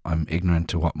know. I'm ignorant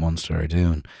to what Munster are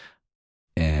doing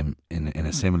in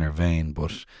a similar vein,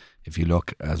 but if you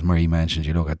look, as Murray mentioned,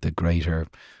 you look at the greater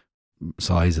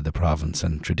size of the province,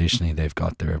 and traditionally they've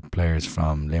got their players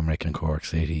from Limerick and Cork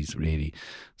cities, really.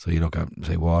 So you look at,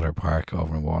 say, Water Park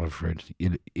over in Waterford,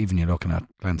 you're looking at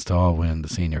Glenstal winning the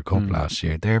Senior Cup last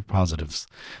year. They're positives.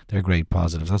 They're great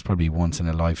positives. That's probably once in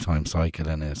a lifetime cycle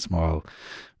in a small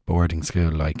boarding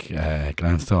school like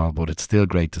Glenstal, but it's still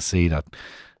great to see that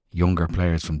younger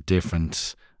players from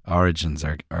different origins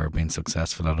are being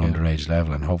successful at underage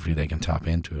level, and hopefully they can tap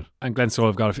into it. And Glenstal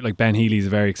have got like Ben Healy's a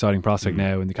very exciting prospect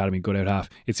now in the academy, good out half.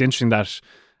 It's interesting that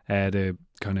the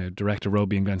kind of director of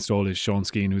rugby in Glenstal is Sean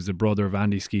Skeen, who's the brother of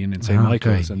Andy Skeen in St.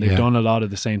 Michael's, and they've done a lot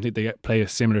of the same thing. They play a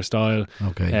similar style.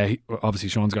 Obviously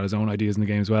Sean's got his own ideas in the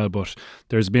game as well, but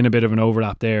there's been a bit of an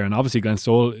overlap there, and obviously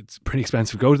Glenstal, it's pretty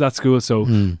expensive to go to that school, so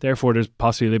therefore there's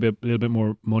possibly a little bit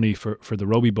more money for the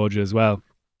rugby budget as well.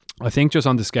 I think just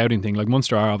on the scouting thing, like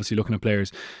Munster are obviously looking at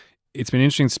players. It's been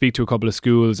interesting to speak to a couple of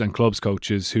schools and clubs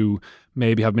coaches who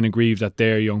maybe have been aggrieved that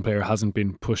their young player hasn't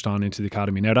been pushed on into the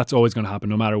academy. Now that's always going to happen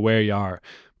no matter where you are.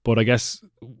 But I guess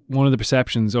one of the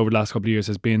perceptions over the last couple of years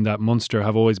has been that Munster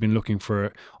have always been looking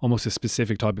for almost a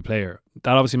specific type of player.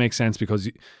 That obviously makes sense because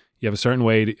you have a certain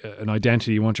way, an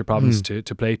identity you want your province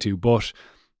to play to, but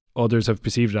others have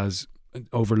perceived it as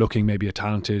overlooking maybe a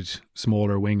talented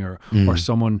smaller winger or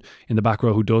someone in the back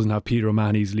row who doesn't have Peter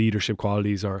O'Mahony's leadership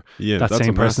qualities or that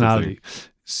same personality.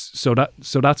 So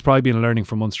that's probably been a learning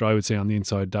from Munster, I would say, on the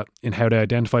inside, that in how to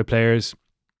identify players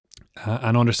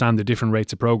and understand the different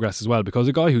rates of progress as well. Because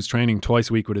a guy who's training twice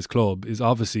a week with his club is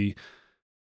obviously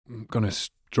going to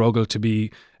struggle to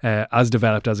be as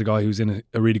developed as a guy who's in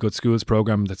a really good schools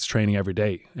program that's training every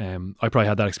day. I probably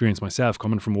had that experience myself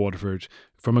coming from Waterford,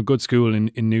 from a good school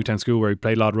in Newtown School where he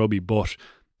played a lot of rugby, but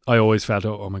I always felt,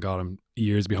 oh my God, I'm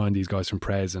years behind these guys from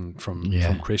Prez and from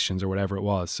Christians or whatever it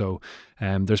was. So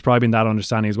there's probably been that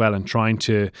understanding as well, and trying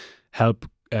to help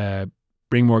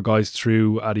bring more guys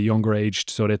through at a younger age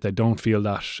so that they don't feel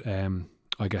that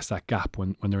I guess that gap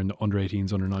when they're in the under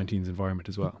 18s, under 19s environment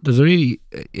as well. There's a really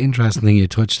interesting thing you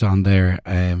touched on there,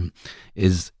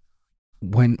 is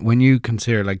when you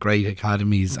consider like great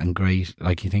academies and great,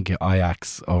 like you think of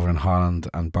Ajax over in Holland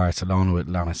and Barcelona with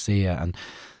La Masia, and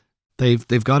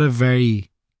they've got a very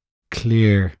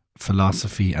clear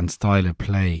philosophy and style of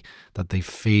play that they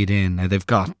feed in. Now they've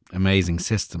got amazing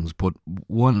systems, but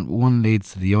one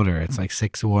leads to the other. It's like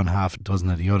 6 of one, half a dozen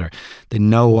of the other. They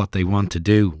know what they want to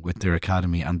do with their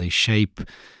academy, and they shape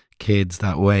kids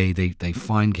that way. They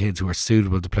find kids who are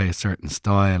suitable to play a certain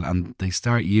style, and they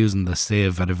start using the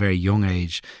sieve at a very young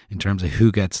age in terms of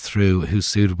who gets through, who's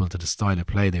suitable to the style of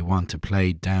play they want to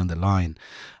play down the line.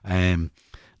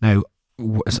 Now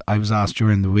I was asked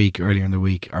earlier in the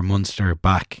week, are Munster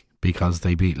back because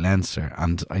they beat Leinster?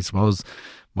 And I suppose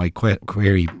my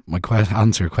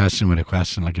answer question with a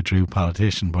question like a true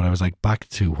politician, but I was like, back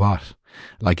to what?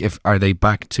 Like, are they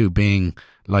back to being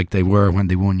like they were when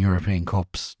they won European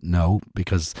Cups? No,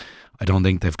 because I don't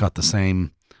think they've got the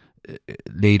same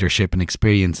leadership and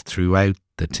experience throughout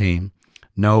the team.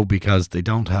 No, because they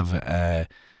don't have an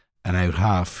out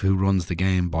half who runs the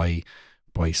game by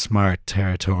smart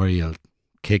territorial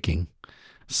kicking.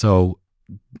 So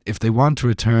if they want to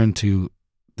return to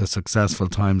the successful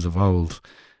times of old,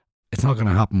 it's not going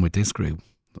to happen with this group.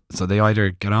 So they either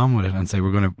get on with it and say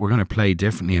we're going to play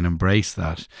differently and embrace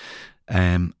that.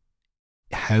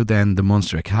 How then the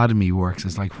Munster Academy works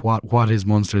is like, what is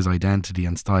Munster's identity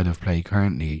and style of play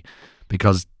currently?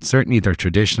 Because certainly their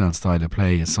traditional style of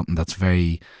play is something that's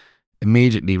very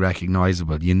immediately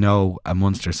recognisable. You know, a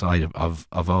Munster side of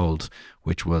old,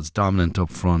 which was dominant up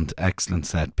front, excellent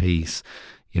set piece,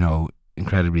 you know,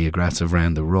 incredibly aggressive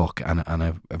around the ruck, and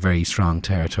a very strong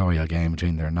territorial game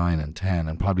between their 9 and 10,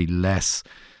 and probably less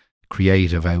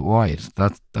creative out wide.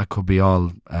 That could be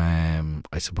all,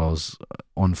 I suppose,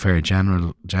 unfair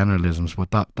generalisms,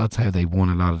 but that's how they won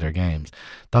a lot of their games.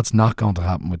 That's not going to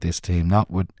happen with this team,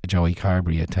 not with Joey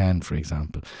Carberry at 10, for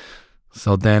example.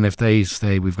 So then if they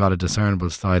say we've got a discernible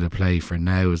style of play for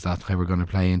now, is that how we're going to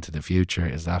play into the future?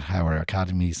 Is that how our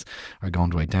academies are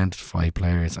going to identify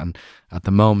players? And at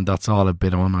the moment that's all a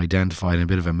bit unidentified and a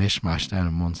bit of a mishmash down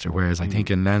in Munster, whereas I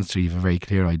think in Leinster you have a very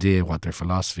clear idea what their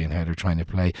philosophy and how they're trying to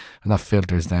play, and that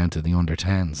filters down to the under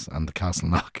 10s and the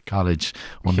Castleknock College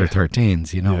under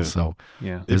 13s, you know.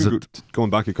 Yeah. So going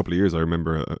back a couple of years, I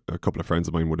remember a couple of friends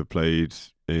of mine would have played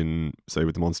in, say,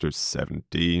 with the Munsters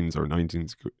 17s or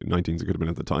 19s it could have been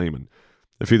at the time, and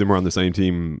a few of them were on the same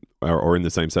team or in the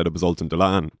same setup as Ultan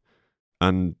Dillane,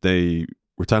 and they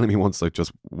were telling me once like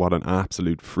just what an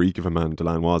absolute freak of a man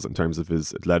Dillane was in terms of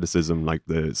his athleticism, like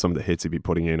some of the hits he'd be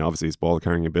putting in, obviously his ball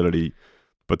carrying ability,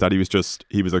 but that he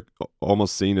was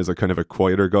almost seen as a kind of a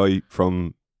quieter guy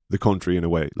from the country in a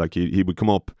way. Like he would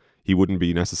come up, he wouldn't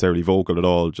be necessarily vocal at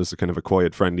all, just a kind of a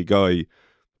quiet, friendly guy.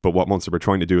 But what Munster were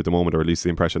trying to do at the moment, or at least the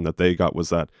impression that they got, was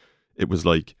that it was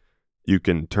like you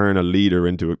can turn a leader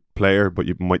into a player, but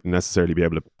you mightn't necessarily be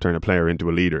able to turn a player into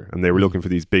a leader. And they were looking for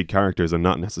these big characters and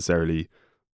not necessarily,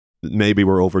 maybe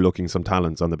we're overlooking some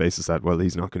talents on the basis that, well,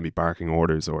 he's not going to be barking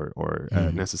orders or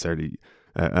necessarily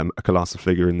a colossal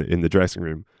figure in the dressing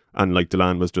room. And like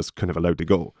Dillane was just kind of allowed to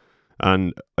go.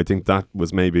 And I think that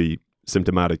was maybe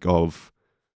symptomatic of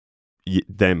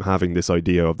them having this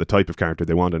idea of the type of character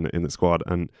they want in the squad,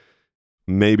 and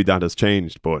maybe that has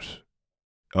changed, but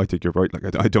I think you're right.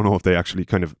 Like I don't know if they actually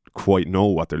kind of quite know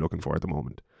what they're looking for at the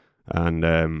moment. And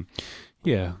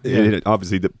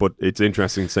obviously, but it's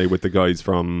interesting to say with the guys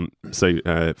from, say,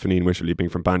 Fineen Wycherley being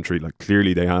from Bantry, like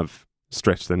clearly they have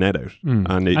stretched the net out,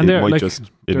 and it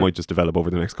might just develop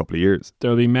over the next couple of years.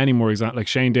 There'll be many more examples. Like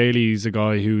Shane Daly's a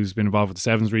guy who's been involved with the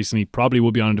Sevens recently, probably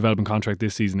will be on a development contract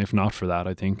this season if not for that,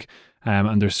 I think.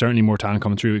 And there's certainly more talent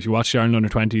coming through. If you watch the Ireland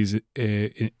under-20s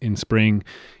in spring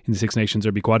in the Six Nations,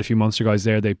 there'll be quite a few Munster guys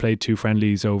there. They played 2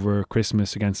 friendlies over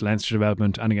Christmas against Leinster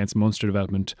development and against Munster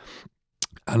development.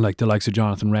 And like the likes of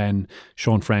Jonathan Wren,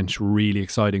 Sean French, really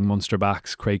exciting Munster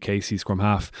backs, Craig Casey, scrum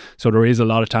half. So there is a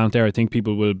lot of talent there. I think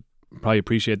people will probably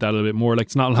appreciate that a little bit more. Like,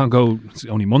 it's not long ago, it's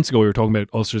only months ago, we were talking about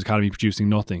Ulster's Academy producing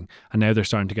nothing, and now they're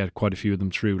starting to get quite a few of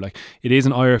them through. Like, it is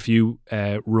an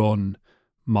IRFU run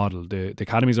model. The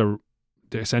academies are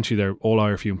essentially, they're all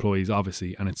IRFU employees,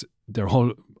 obviously, and they're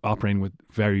all operating with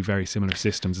very, very similar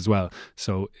systems as well.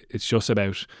 So it's just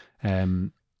about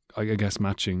I guess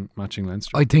matching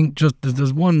Leinster. I think just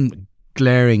there's one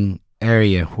glaring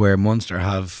area where Munster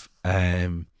have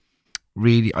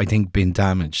really, I think, been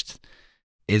damaged,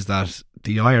 is that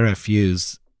the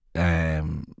IRFUs,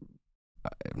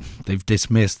 they've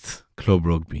dismissed club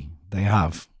rugby. They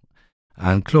have.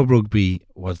 And club rugby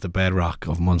was the bedrock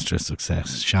of Munster's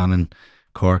success. Shannon,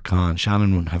 Cork-Con,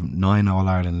 Shannon would have 9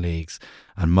 All-Ireland leagues,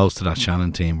 and most of that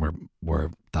Shannon team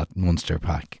were that Munster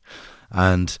pack.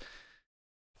 And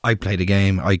I played a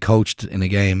game, I coached in a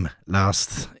game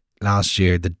last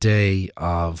year, the day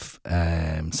of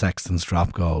Sexton's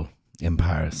drop goal in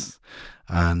Paris,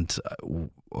 and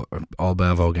All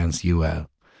Belvo against UL.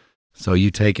 So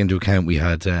you take into account we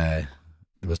had there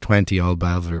was 20 All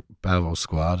Belvo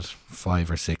squad,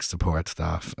 5 or 6 support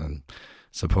staff and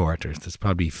supporters. There's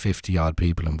probably 50 odd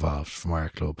people involved from our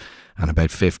club, and about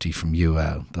 50 from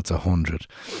UL. That's 100.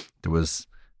 There was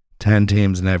 10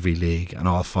 teams in every league, and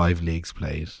all 5 leagues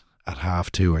played at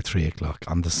 2:30 or 3 o'clock.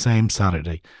 On the same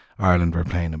Saturday, Ireland were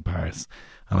playing in Paris.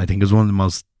 And I think it was one of the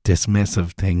most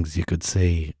dismissive things you could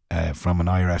see from an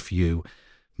IRFU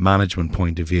management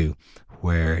point of view,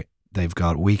 where they've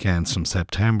got weekends from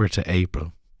September to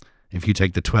April. If you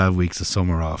take the 12 weeks of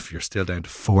summer off, you're still down to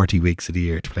 40 weeks of the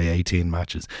year to play 18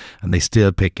 matches, and they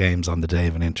still pick games on the day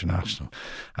of an international.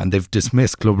 And they've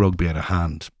dismissed club rugby out of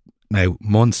hand. Now,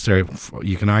 Munster,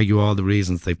 you can argue all the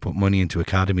reasons they've put money into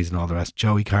academies and all the rest.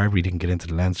 Joey Carberry didn't get into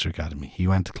the Leinster Academy. He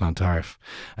went to Clontarf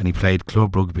and he played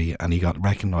club rugby, and he got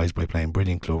recognised by playing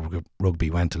brilliant club rugby,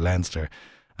 went to Leinster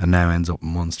and now ends up in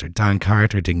Munster. Dan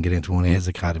Carter didn't get into one of his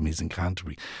academies in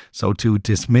Canterbury. So to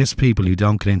dismiss people who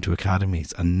don't get into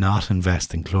academies and not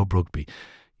invest in club rugby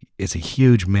is a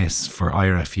huge miss for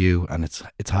IRFU, and it's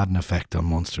had an effect on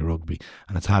Munster rugby,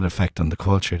 and it's had an effect on the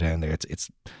culture down there. It's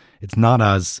not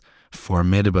as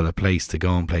formidable a place to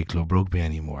go and play club rugby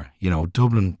anymore. You know,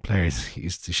 Dublin players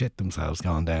used to shit themselves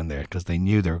going down there because they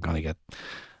knew they were going to get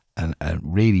a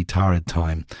really torrid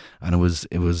time, and it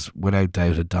was without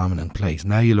doubt a dominant place.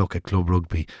 Now you look at club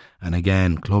rugby, and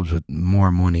again, clubs with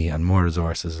more money and more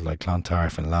resources like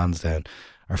Clontarf and Lansdowne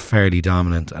are fairly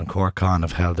dominant, and Cork-Con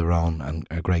have held their own, and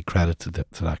a great credit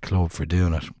to that club for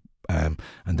doing it. And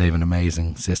they have an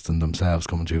amazing system themselves,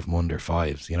 coming through from under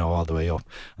 5s, you know, all the way up,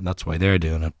 and that's why they're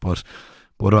doing it. But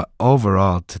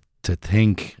overall, to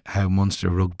think how Munster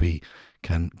rugby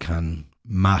can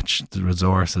match the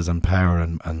resources and power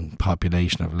and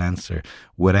population of Leinster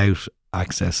without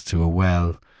access to a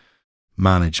well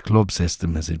managed club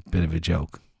system is a bit of a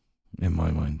joke in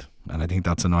my mind, and I think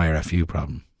that's an IRFU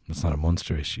problem. It's not a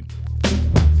Munster issue.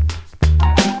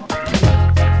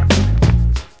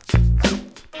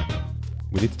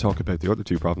 We need to talk about the other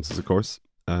 2 provinces, of course.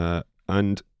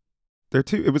 And they're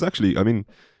two. It was actually, I mean,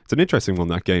 it's an interesting one,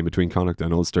 that game between Connacht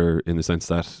and Ulster, in the sense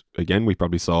that, again, we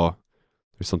probably saw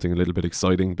there's something a little bit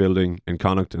exciting building in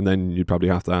Connacht, and then you'd probably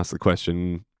have to ask the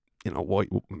question, you know,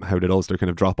 how did Ulster kind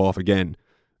of drop off again?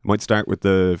 I might start with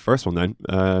the first one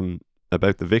then,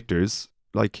 about the victors.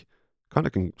 Like,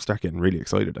 Connacht can start getting really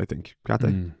excited, I think, can't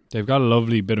they? They've got a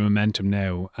lovely bit of momentum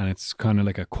now, and it's kind of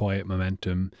like a quiet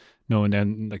momentum. No one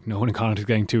in Connacht is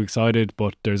getting too excited,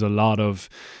 but there's a lot of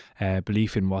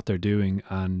belief in what they're doing,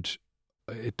 and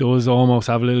it does almost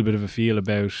have a little bit of a feel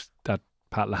about that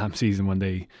Pat Lam season when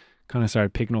they kind of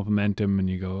started picking up momentum, and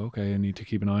you go, okay, I need to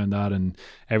keep an eye on that. And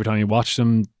every time you watch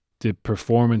them, the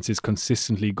performance is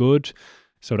consistently good,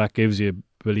 so that gives you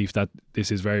belief that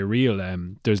this is very real.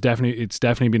 It's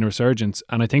definitely been a resurgence,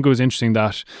 and I think it was interesting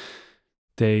that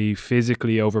they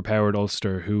physically overpowered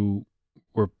Ulster, who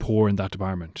were poor in that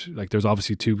department. Like, there's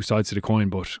obviously 2 sides to the coin,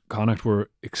 but Connacht were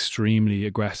extremely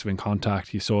aggressive in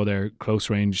contact. You saw their close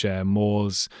range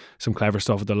mauls, some clever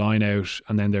stuff at the line out,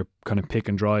 and then their kind of pick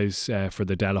and drives for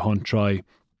the Della Hunt try.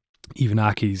 Even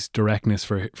Aki's directness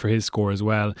for his score as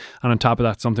well. And on top of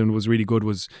that, something that was really good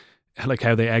was like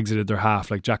how they exited their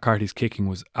half. Like, Jack Carty's kicking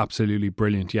was absolutely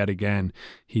brilliant yet again.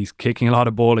 He's kicking a lot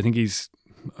of ball. I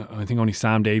think only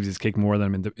Sam Davies has kicked more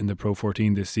than him in the Pro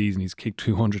 14 this season. He's kicked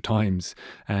 200 times,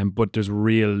 but there's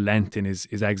real length in his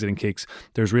exiting kicks.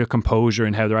 There's real composure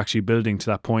in how they're actually building to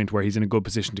that point where he's in a good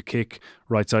position to kick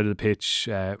right side of the pitch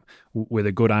with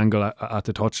a good angle at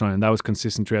the touchline, and that was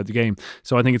consistent throughout the game.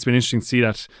 So I think it's been interesting to see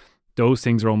that those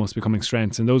things are almost becoming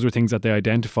strengths, and those were things that they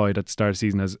identified at the start of the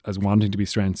season as wanting to be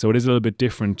strengths. So it is a little bit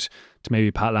different to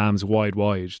maybe Pat Lam's wide.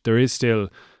 There is still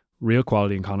real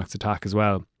quality in Connacht's attack as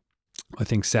well. I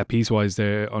think set piece wise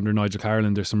there under Nigel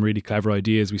Carolan, there's some really clever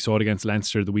ideas. We saw it against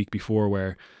Leinster the week before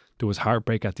where there was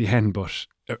heartbreak at the end, but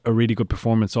a really good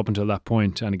performance up until that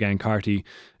point. And again, Carty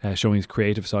showing his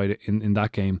creative side in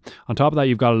that game. On top of that,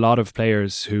 you've got a lot of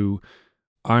players who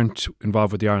aren't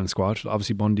involved with the Ireland squad.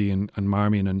 Obviously Bundy and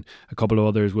Marmion and a couple of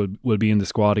others will be in the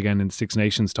squad again in Six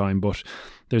Nations time, but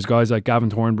there's guys like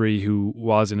Gavin Thornbury, who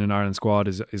was in an Ireland squad,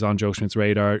 is on Joe Schmidt's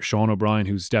radar. Sean O'Brien,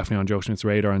 who's definitely on Joe Schmidt's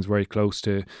radar and is very close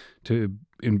to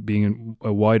being in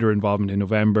a wider involvement in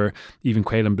November. Even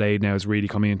Quaylen Blade now is really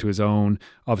coming into his own.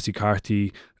 Obviously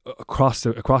Carty. Across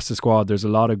the squad, there's a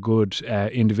lot of good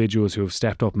individuals who have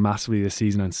stepped up massively this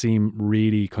season and seem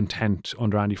really content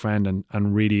under Andy Friend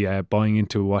and really buying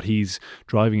into what he's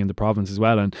driving in the province as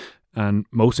well. And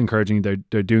most encouraging,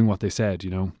 they're doing what they said.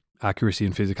 Accuracy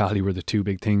and physicality were the two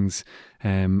big things,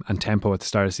 and tempo at the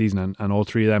start of the season, and all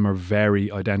three of them are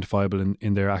very identifiable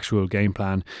in their actual game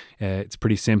plan. It's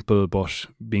pretty simple, but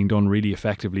being done really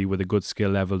effectively with a good skill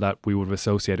level that we would have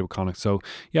associated with Connacht. So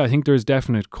yeah, I think there's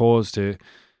definite cause to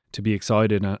be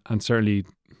excited, and certainly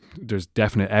there's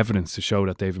definite evidence to show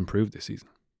that they've improved this season.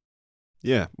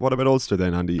 Yeah. What about Ulster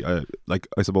then, Andy?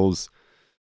 I suppose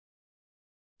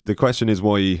the question is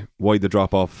why the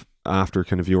drop off after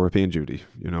kind of European duty,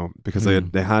 because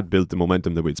they had built the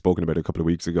momentum that we'd spoken about a couple of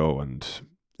weeks ago, and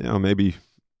maybe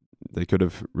they could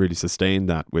have really sustained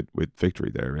that with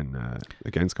victory there in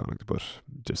against Connacht, but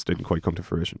just didn't quite come to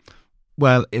fruition.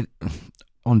 Well,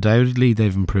 undoubtedly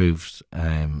they've improved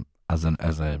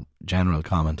as a general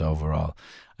comment overall,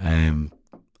 and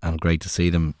great to see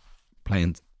them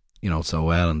playing so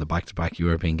well in the back-to-back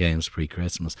European games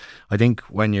pre-Christmas. I think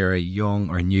when you're a young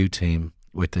or new team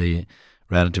with a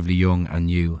relatively young and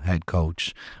new head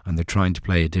coach and they're trying to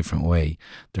play a different way,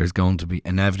 there's going to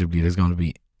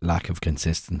be lack of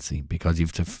consistency, because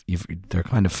they're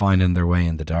kind of finding their way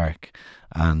in the dark.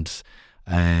 And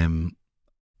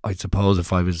I suppose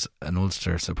if I was an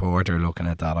Ulster supporter looking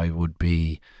at that, I'd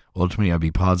be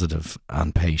positive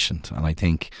and patient. And I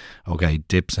think, okay,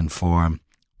 dips in form,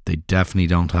 they definitely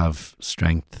don't have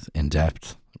strength in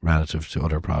depth relative to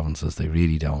other provinces. They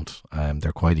really don't.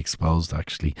 They're quite exposed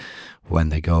actually when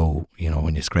they go,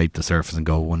 when you scrape the surface and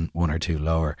go one or two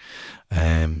lower.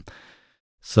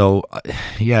 So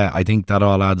yeah, I think that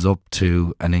all adds up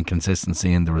to an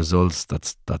inconsistency in the results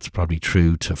that's probably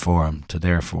true to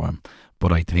their form.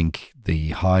 But I think the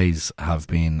highs have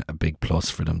been a big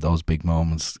plus for them. Those big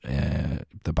moments,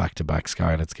 the back-to-back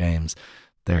Scarlets games,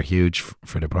 they're huge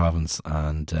for the province,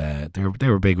 and they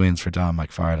were big wins for Don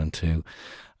McFarlane too,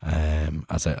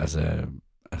 as a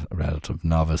relative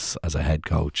novice as a head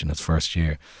coach in his first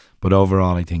year. But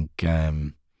overall, I think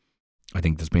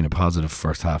there's been a positive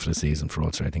first half of the season for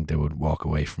Ulster. I think they would walk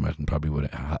away from it and probably would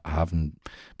haven't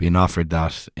been offered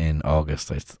that in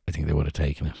August. I think they would have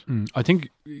taken it. I think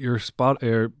your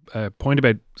point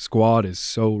about squad is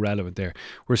so relevant there.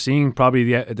 We're seeing probably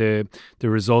the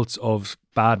results of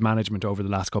bad management over the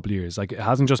last couple of years. Like, it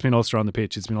hasn't just been Ulster on the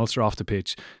pitch, it's been Ulster off the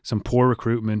pitch. Some poor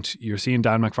recruitment. You're seeing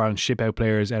Dan McFarlane ship out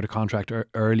players out of contract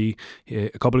early. A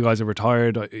couple of guys have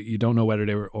retired. You don't know whether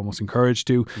they were almost encouraged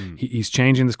to. He's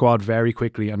changing the squad very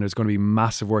quickly, and there's going to be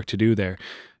massive work to do there.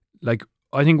 Like,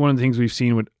 I think one of the things we've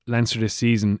seen with Leinster this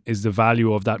season is the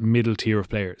value of that middle tier of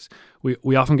players.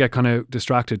 We often get kind of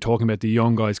distracted talking about the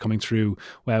young guys coming through.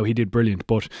 Wow, he did brilliant.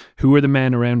 But who are the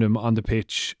men around him on the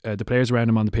pitch, the players around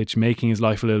him on the pitch, making his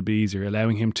life a little bit easier,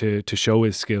 allowing him to show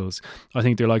his skills? I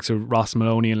think they're likes of Ross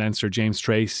Maloney in Leinster, James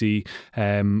Tracy,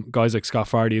 guys like Scott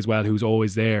Fardy as well, who's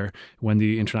always there when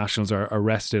the internationals are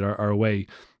rested or away.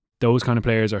 Those kind of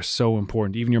players are so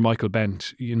important. Even your Michael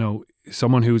Bent,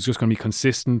 someone who's just going to be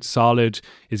consistent, solid,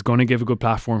 is going to give a good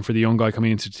platform for the young guy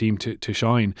coming into the team to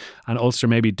shine. And Ulster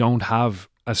maybe don't have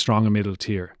as strong a middle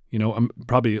tier.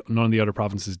 Probably none of the other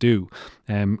provinces do.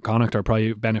 Connacht are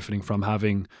probably benefiting from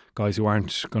having guys who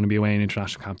aren't going to be away in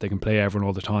international camp. They can play everyone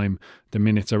all the time. The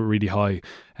minutes are really high.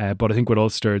 But I think with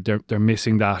Ulster, they're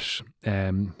missing that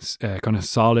kind of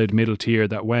solid middle tier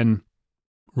that when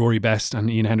Rory Best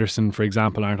and Ian Henderson, for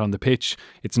example, aren't on the pitch,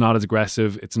 it's not as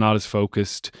aggressive, it's not as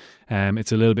focused,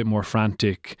 it's a little bit more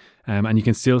frantic, and you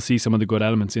can still see some of the good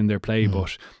elements in their play,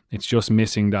 but it's just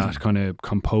missing that kind of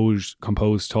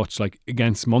composed touch. Like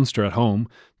against Munster at home,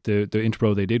 the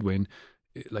Interpro they did win,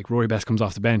 like Rory Best comes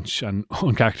off the bench and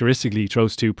uncharacteristically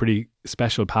throws two pretty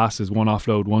special passes, one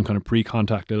offload, one kind of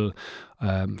pre-contact little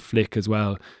flick as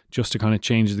well, just to kind of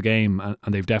change the game,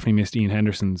 and they've definitely missed Ian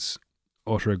Henderson's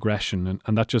utter aggression,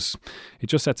 and that just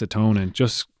sets a tone, and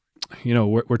just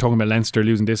we're talking about Leinster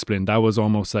losing discipline. That was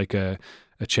almost like a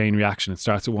chain reaction. It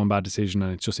starts with one bad decision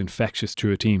and it's just infectious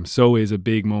through a team. So is a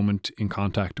big moment in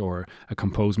contact or a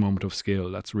composed moment of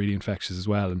skill. That's really infectious as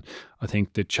well. And I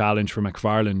think the challenge for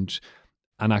McFarland,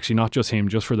 and actually not just him,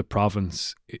 just for the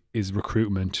province, is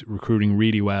recruiting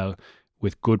really well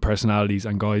with good personalities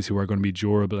and guys who are going to be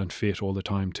durable and fit all the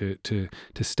time to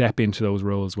step into those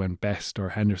roles when Best or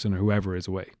Henderson or whoever is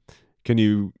away. Can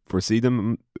you foresee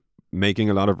them making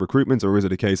a lot of recruitments, or is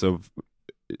it a case of,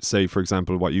 say, for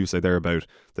example, what you say there about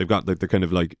they've got the kind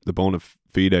of like the bona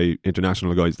fide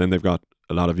international guys, then they've got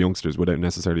a lot of youngsters without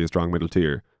necessarily a strong middle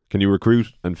tier. Can you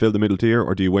recruit and fill the middle tier,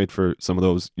 or do you wait for some of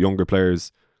those younger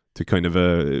players to kind of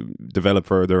develop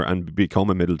further and become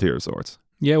a middle tier of sorts?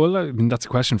 Yeah, well, I mean, that's a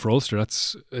question for Ulster.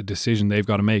 That's a decision they've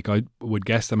got to make. I would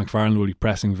guess that McFarland will be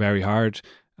pressing very hard,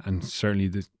 and certainly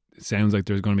it sounds like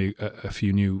there's going to be a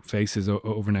few new faces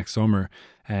over next summer.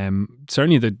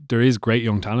 Certainly there is great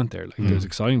young talent there. Like there's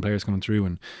exciting players coming through,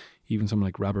 and even someone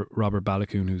like Robert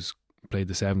Balakoon, who's played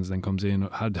the sevens, then comes in,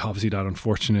 had obviously that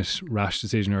unfortunate rash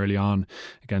decision early on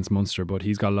against Munster, but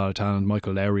he's got a lot of talent.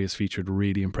 Michael Lowry has featured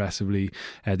really impressively.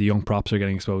 The young props are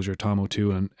getting exposure. Tom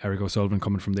O'Toole and Eric O'Sullivan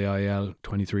coming from the IEL,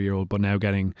 23-year-old, but now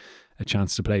getting a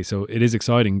chance to play. So it is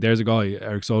exciting. There's a guy,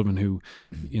 Eric Sullivan, who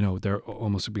they're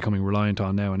almost becoming reliant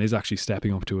on now and is actually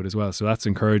stepping up to it as well. So that's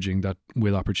encouraging that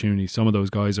with opportunity, some of those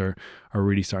guys are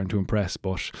really starting to impress.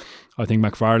 But I think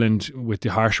McFarland, with the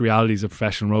harsh realities of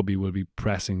professional rugby, will be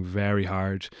pressing very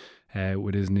hard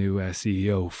with his new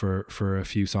CEO for a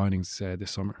few signings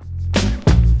this summer.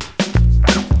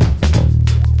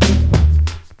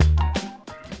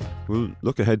 We'll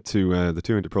look ahead to the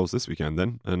two Interpros this weekend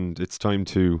then, and it's time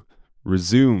to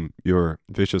resume your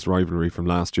vicious rivalry from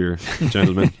last year,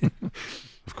 gentlemen.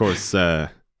 Of course,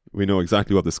 we know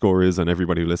exactly what the score is, and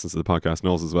everybody who listens to the podcast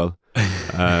knows as well.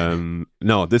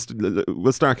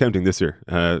 We'll start counting this year.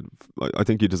 I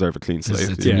think you deserve a clean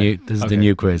slate. This is the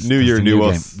new quiz. New year, new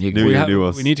us. New year, new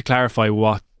us. We need to clarify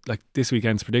what, like, this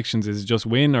weekend's predictions. Is it just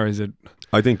win, or is it?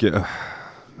 I think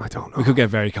I don't know. We could get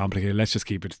very complicated. Let's just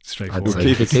keep it straightforward.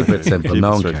 Keep it simple.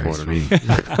 No one cares, really.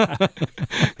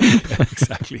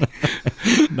 Exactly.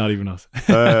 Not even us.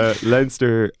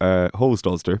 Leinster host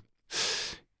Ulster.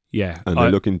 Yeah, and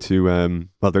they're looking to.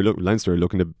 Leinster are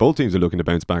looking to. Both teams are looking to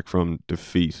bounce back from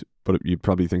defeat, but you'd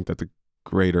probably think that the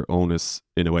greater onus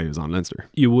in a way is on Leinster.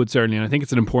 You would certainly, and I think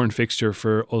it's an important fixture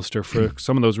for Ulster for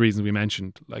some of those reasons we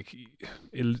mentioned. Like,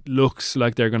 it looks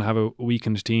like they're going to have a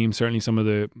weakened team. Certainly some of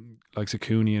the, like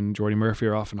Cooney and Jordy Murphy,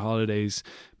 are off on holidays.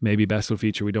 Maybe Best will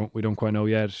feature. We don't quite know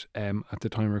yet at the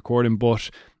time of recording,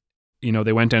 but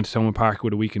they went down to Thomond Park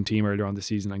with a weakened team earlier on the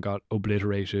season and got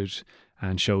obliterated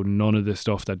and showed none of the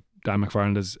stuff that Dan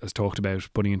McFarland has talked about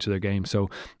putting into their game. So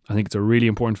I think it's a really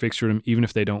important fixture for them, even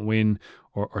if they don't win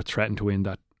or threaten to win,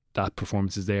 that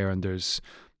performance is there, and there's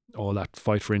all that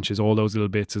fight for inches, all those little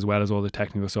bits, as well as all the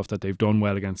technical stuff that they've done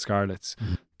well against Scarlets,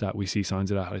 that we see signs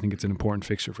of that. I think it's an important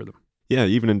fixture for them. Yeah,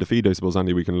 even in defeat, I suppose,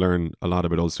 Andy, we can learn a lot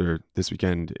about Ulster this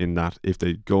weekend, in that if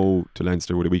they go to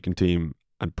Leinster with a weakened team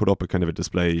and put up a kind of a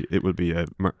display, it will be a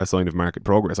sign of market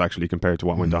progress, actually, compared to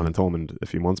what went on in Thomond a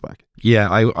few months back. Yeah,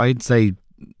 I'd say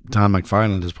Dan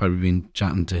McFarland has probably been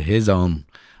chatting to his own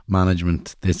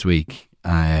management this week,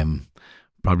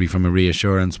 probably from a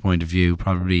reassurance point of view,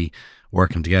 probably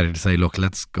working together to say, look,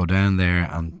 let's go down there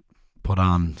and put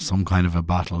on some kind of a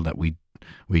battle that we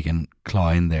can claw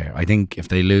in there. I think if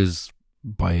they lose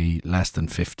by less than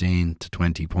 15 to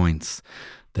 20 points,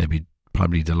 they'd be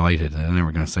probably delighted. They're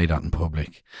never going to say that in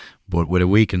public. But with a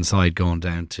weakened side going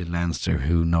down to Leinster,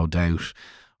 who no doubt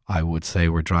I would say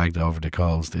were dragged over the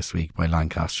coals this week by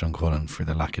Lancaster and Cullen for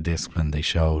the lack of discipline they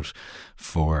showed,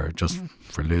 for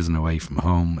losing away from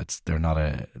home. They're not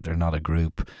a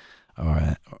group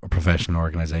or a professional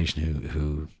organisation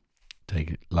who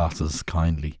take losses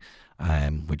kindly,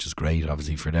 which is great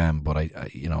obviously for them. But I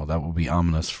that would be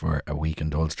ominous for a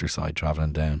weakened Ulster side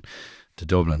travelling down to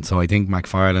Dublin. So I think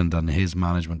McFarland and his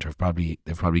management they've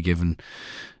probably given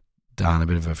Dan a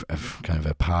bit of a kind of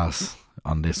a pass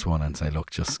on this one and say,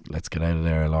 look, just let's get out of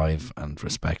there alive and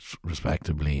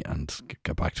respectably and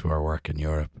get back to our work in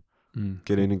Europe.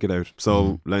 Get in and get out.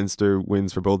 So Leinster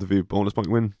wins for both of you. Bonus point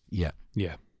win? Yeah.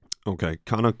 Okay,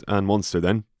 Connacht and Munster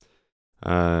then.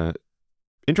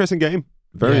 Interesting game.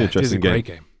 Very interesting game. Great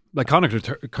game. Like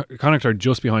Connacht are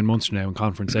just behind Munster now in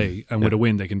Conference A, and with a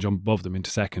win they can jump above them into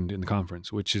second in the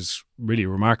conference, which is really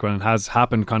remarkable and has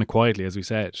happened kind of quietly, as we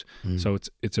said. So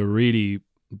it's a really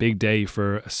big day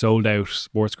for a sold out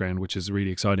sports ground, which is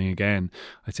really exciting again.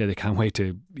 I'd say they can't wait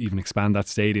to even expand that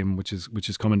stadium, which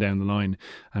is coming down the line,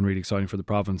 and really exciting for the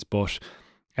province. But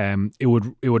It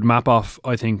would map off,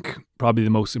 I think, probably the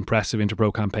most impressive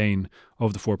Interpro campaign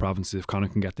of the 4 provinces if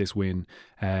Connacht can get this win.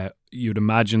 You'd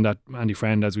imagine that Andy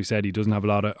Friend, as we said, he doesn't have a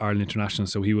lot of Ireland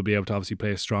internationals, so he will be able to obviously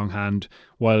play a strong hand,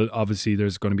 while obviously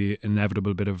there's going to be an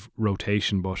inevitable bit of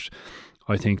rotation, but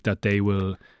I think that they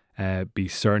will be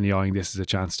certainly eyeing this as a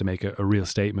chance to make a real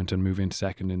statement and move into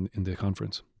second in the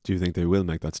conference. Do you think they will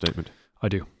make that statement? I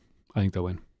do. I think they'll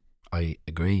win. I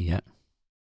agree, yeah.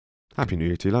 Happy New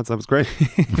Year to you, lads. That was great.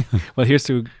 Well, here's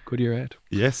to a good year ahead.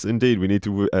 Yes, indeed. We need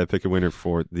to pick a winner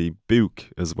for the Book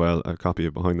as well, a copy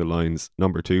of Behind the Lines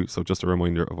 #2. So just a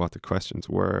reminder of what the questions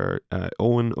were.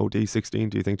 Owen OD16,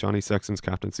 do you think Johnny Sexton's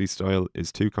captaincy style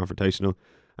is too confrontational?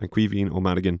 And Queeveen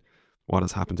O'Madigan, what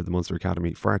has happened to the Munster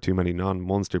Academy? Far too many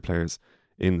non-Munster players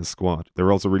in the squad. There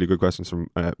were also really good questions from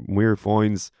Muir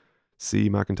Foynes, C.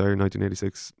 McIntyre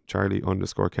 1986, Charlie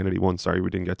 _Kennedy 1. Sorry, we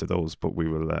didn't get to those, but we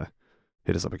will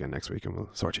hit us up again next week and we'll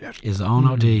sort you out. Is Owen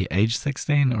OD age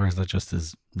 16 or is that just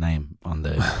his name on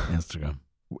the Instagram?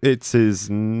 It's his.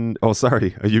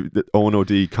 Sorry. Are you Owen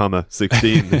OD,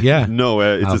 16? Yeah. No,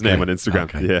 it's his Okay. name on Instagram.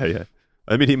 Okay. Yeah.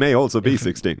 I mean, he may also be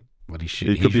 16. Well, he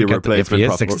He could be a get the, if he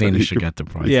replacement is 16, he he should could- get the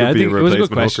prize. Yeah, I could be think a it was a good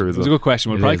replacement question. hooker as It was a well. good question.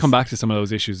 We'll It probably is. come back to some of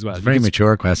those issues as well. It's a very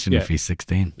mature question yeah. if he's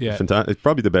 16. Yeah. It's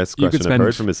probably the best You could question I've spend-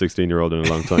 heard from a 16-year-old in a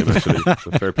long time, actually.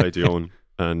 So fair play to you, Owen.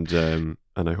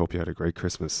 And I hope you had a great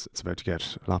Christmas. It's about to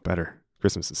get a lot better.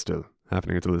 Christmas is still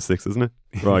happening until the 6th, isn't it?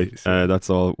 Right. That's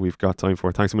all we've got time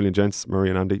for. Thanks a million, gents. Murray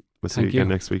and Andy. We'll see you Thank again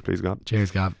you. next week, please, God.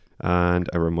 Cheers, Gav. And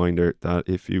a reminder that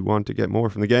if you want to get more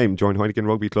from the game, join Heineken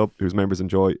Rugby Club, whose members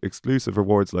enjoy exclusive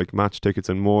rewards like match tickets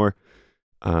and more.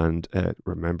 And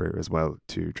remember as well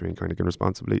to drink Heineken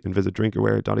responsibly and visit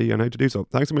drinkaware.ie on how to do so.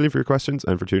 Thanks a million for your questions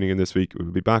and for tuning in this week. We'll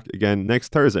be back again next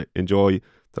Thursday. Enjoy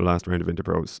the last round of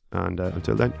Interpros. And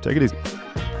until then, take it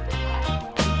easy.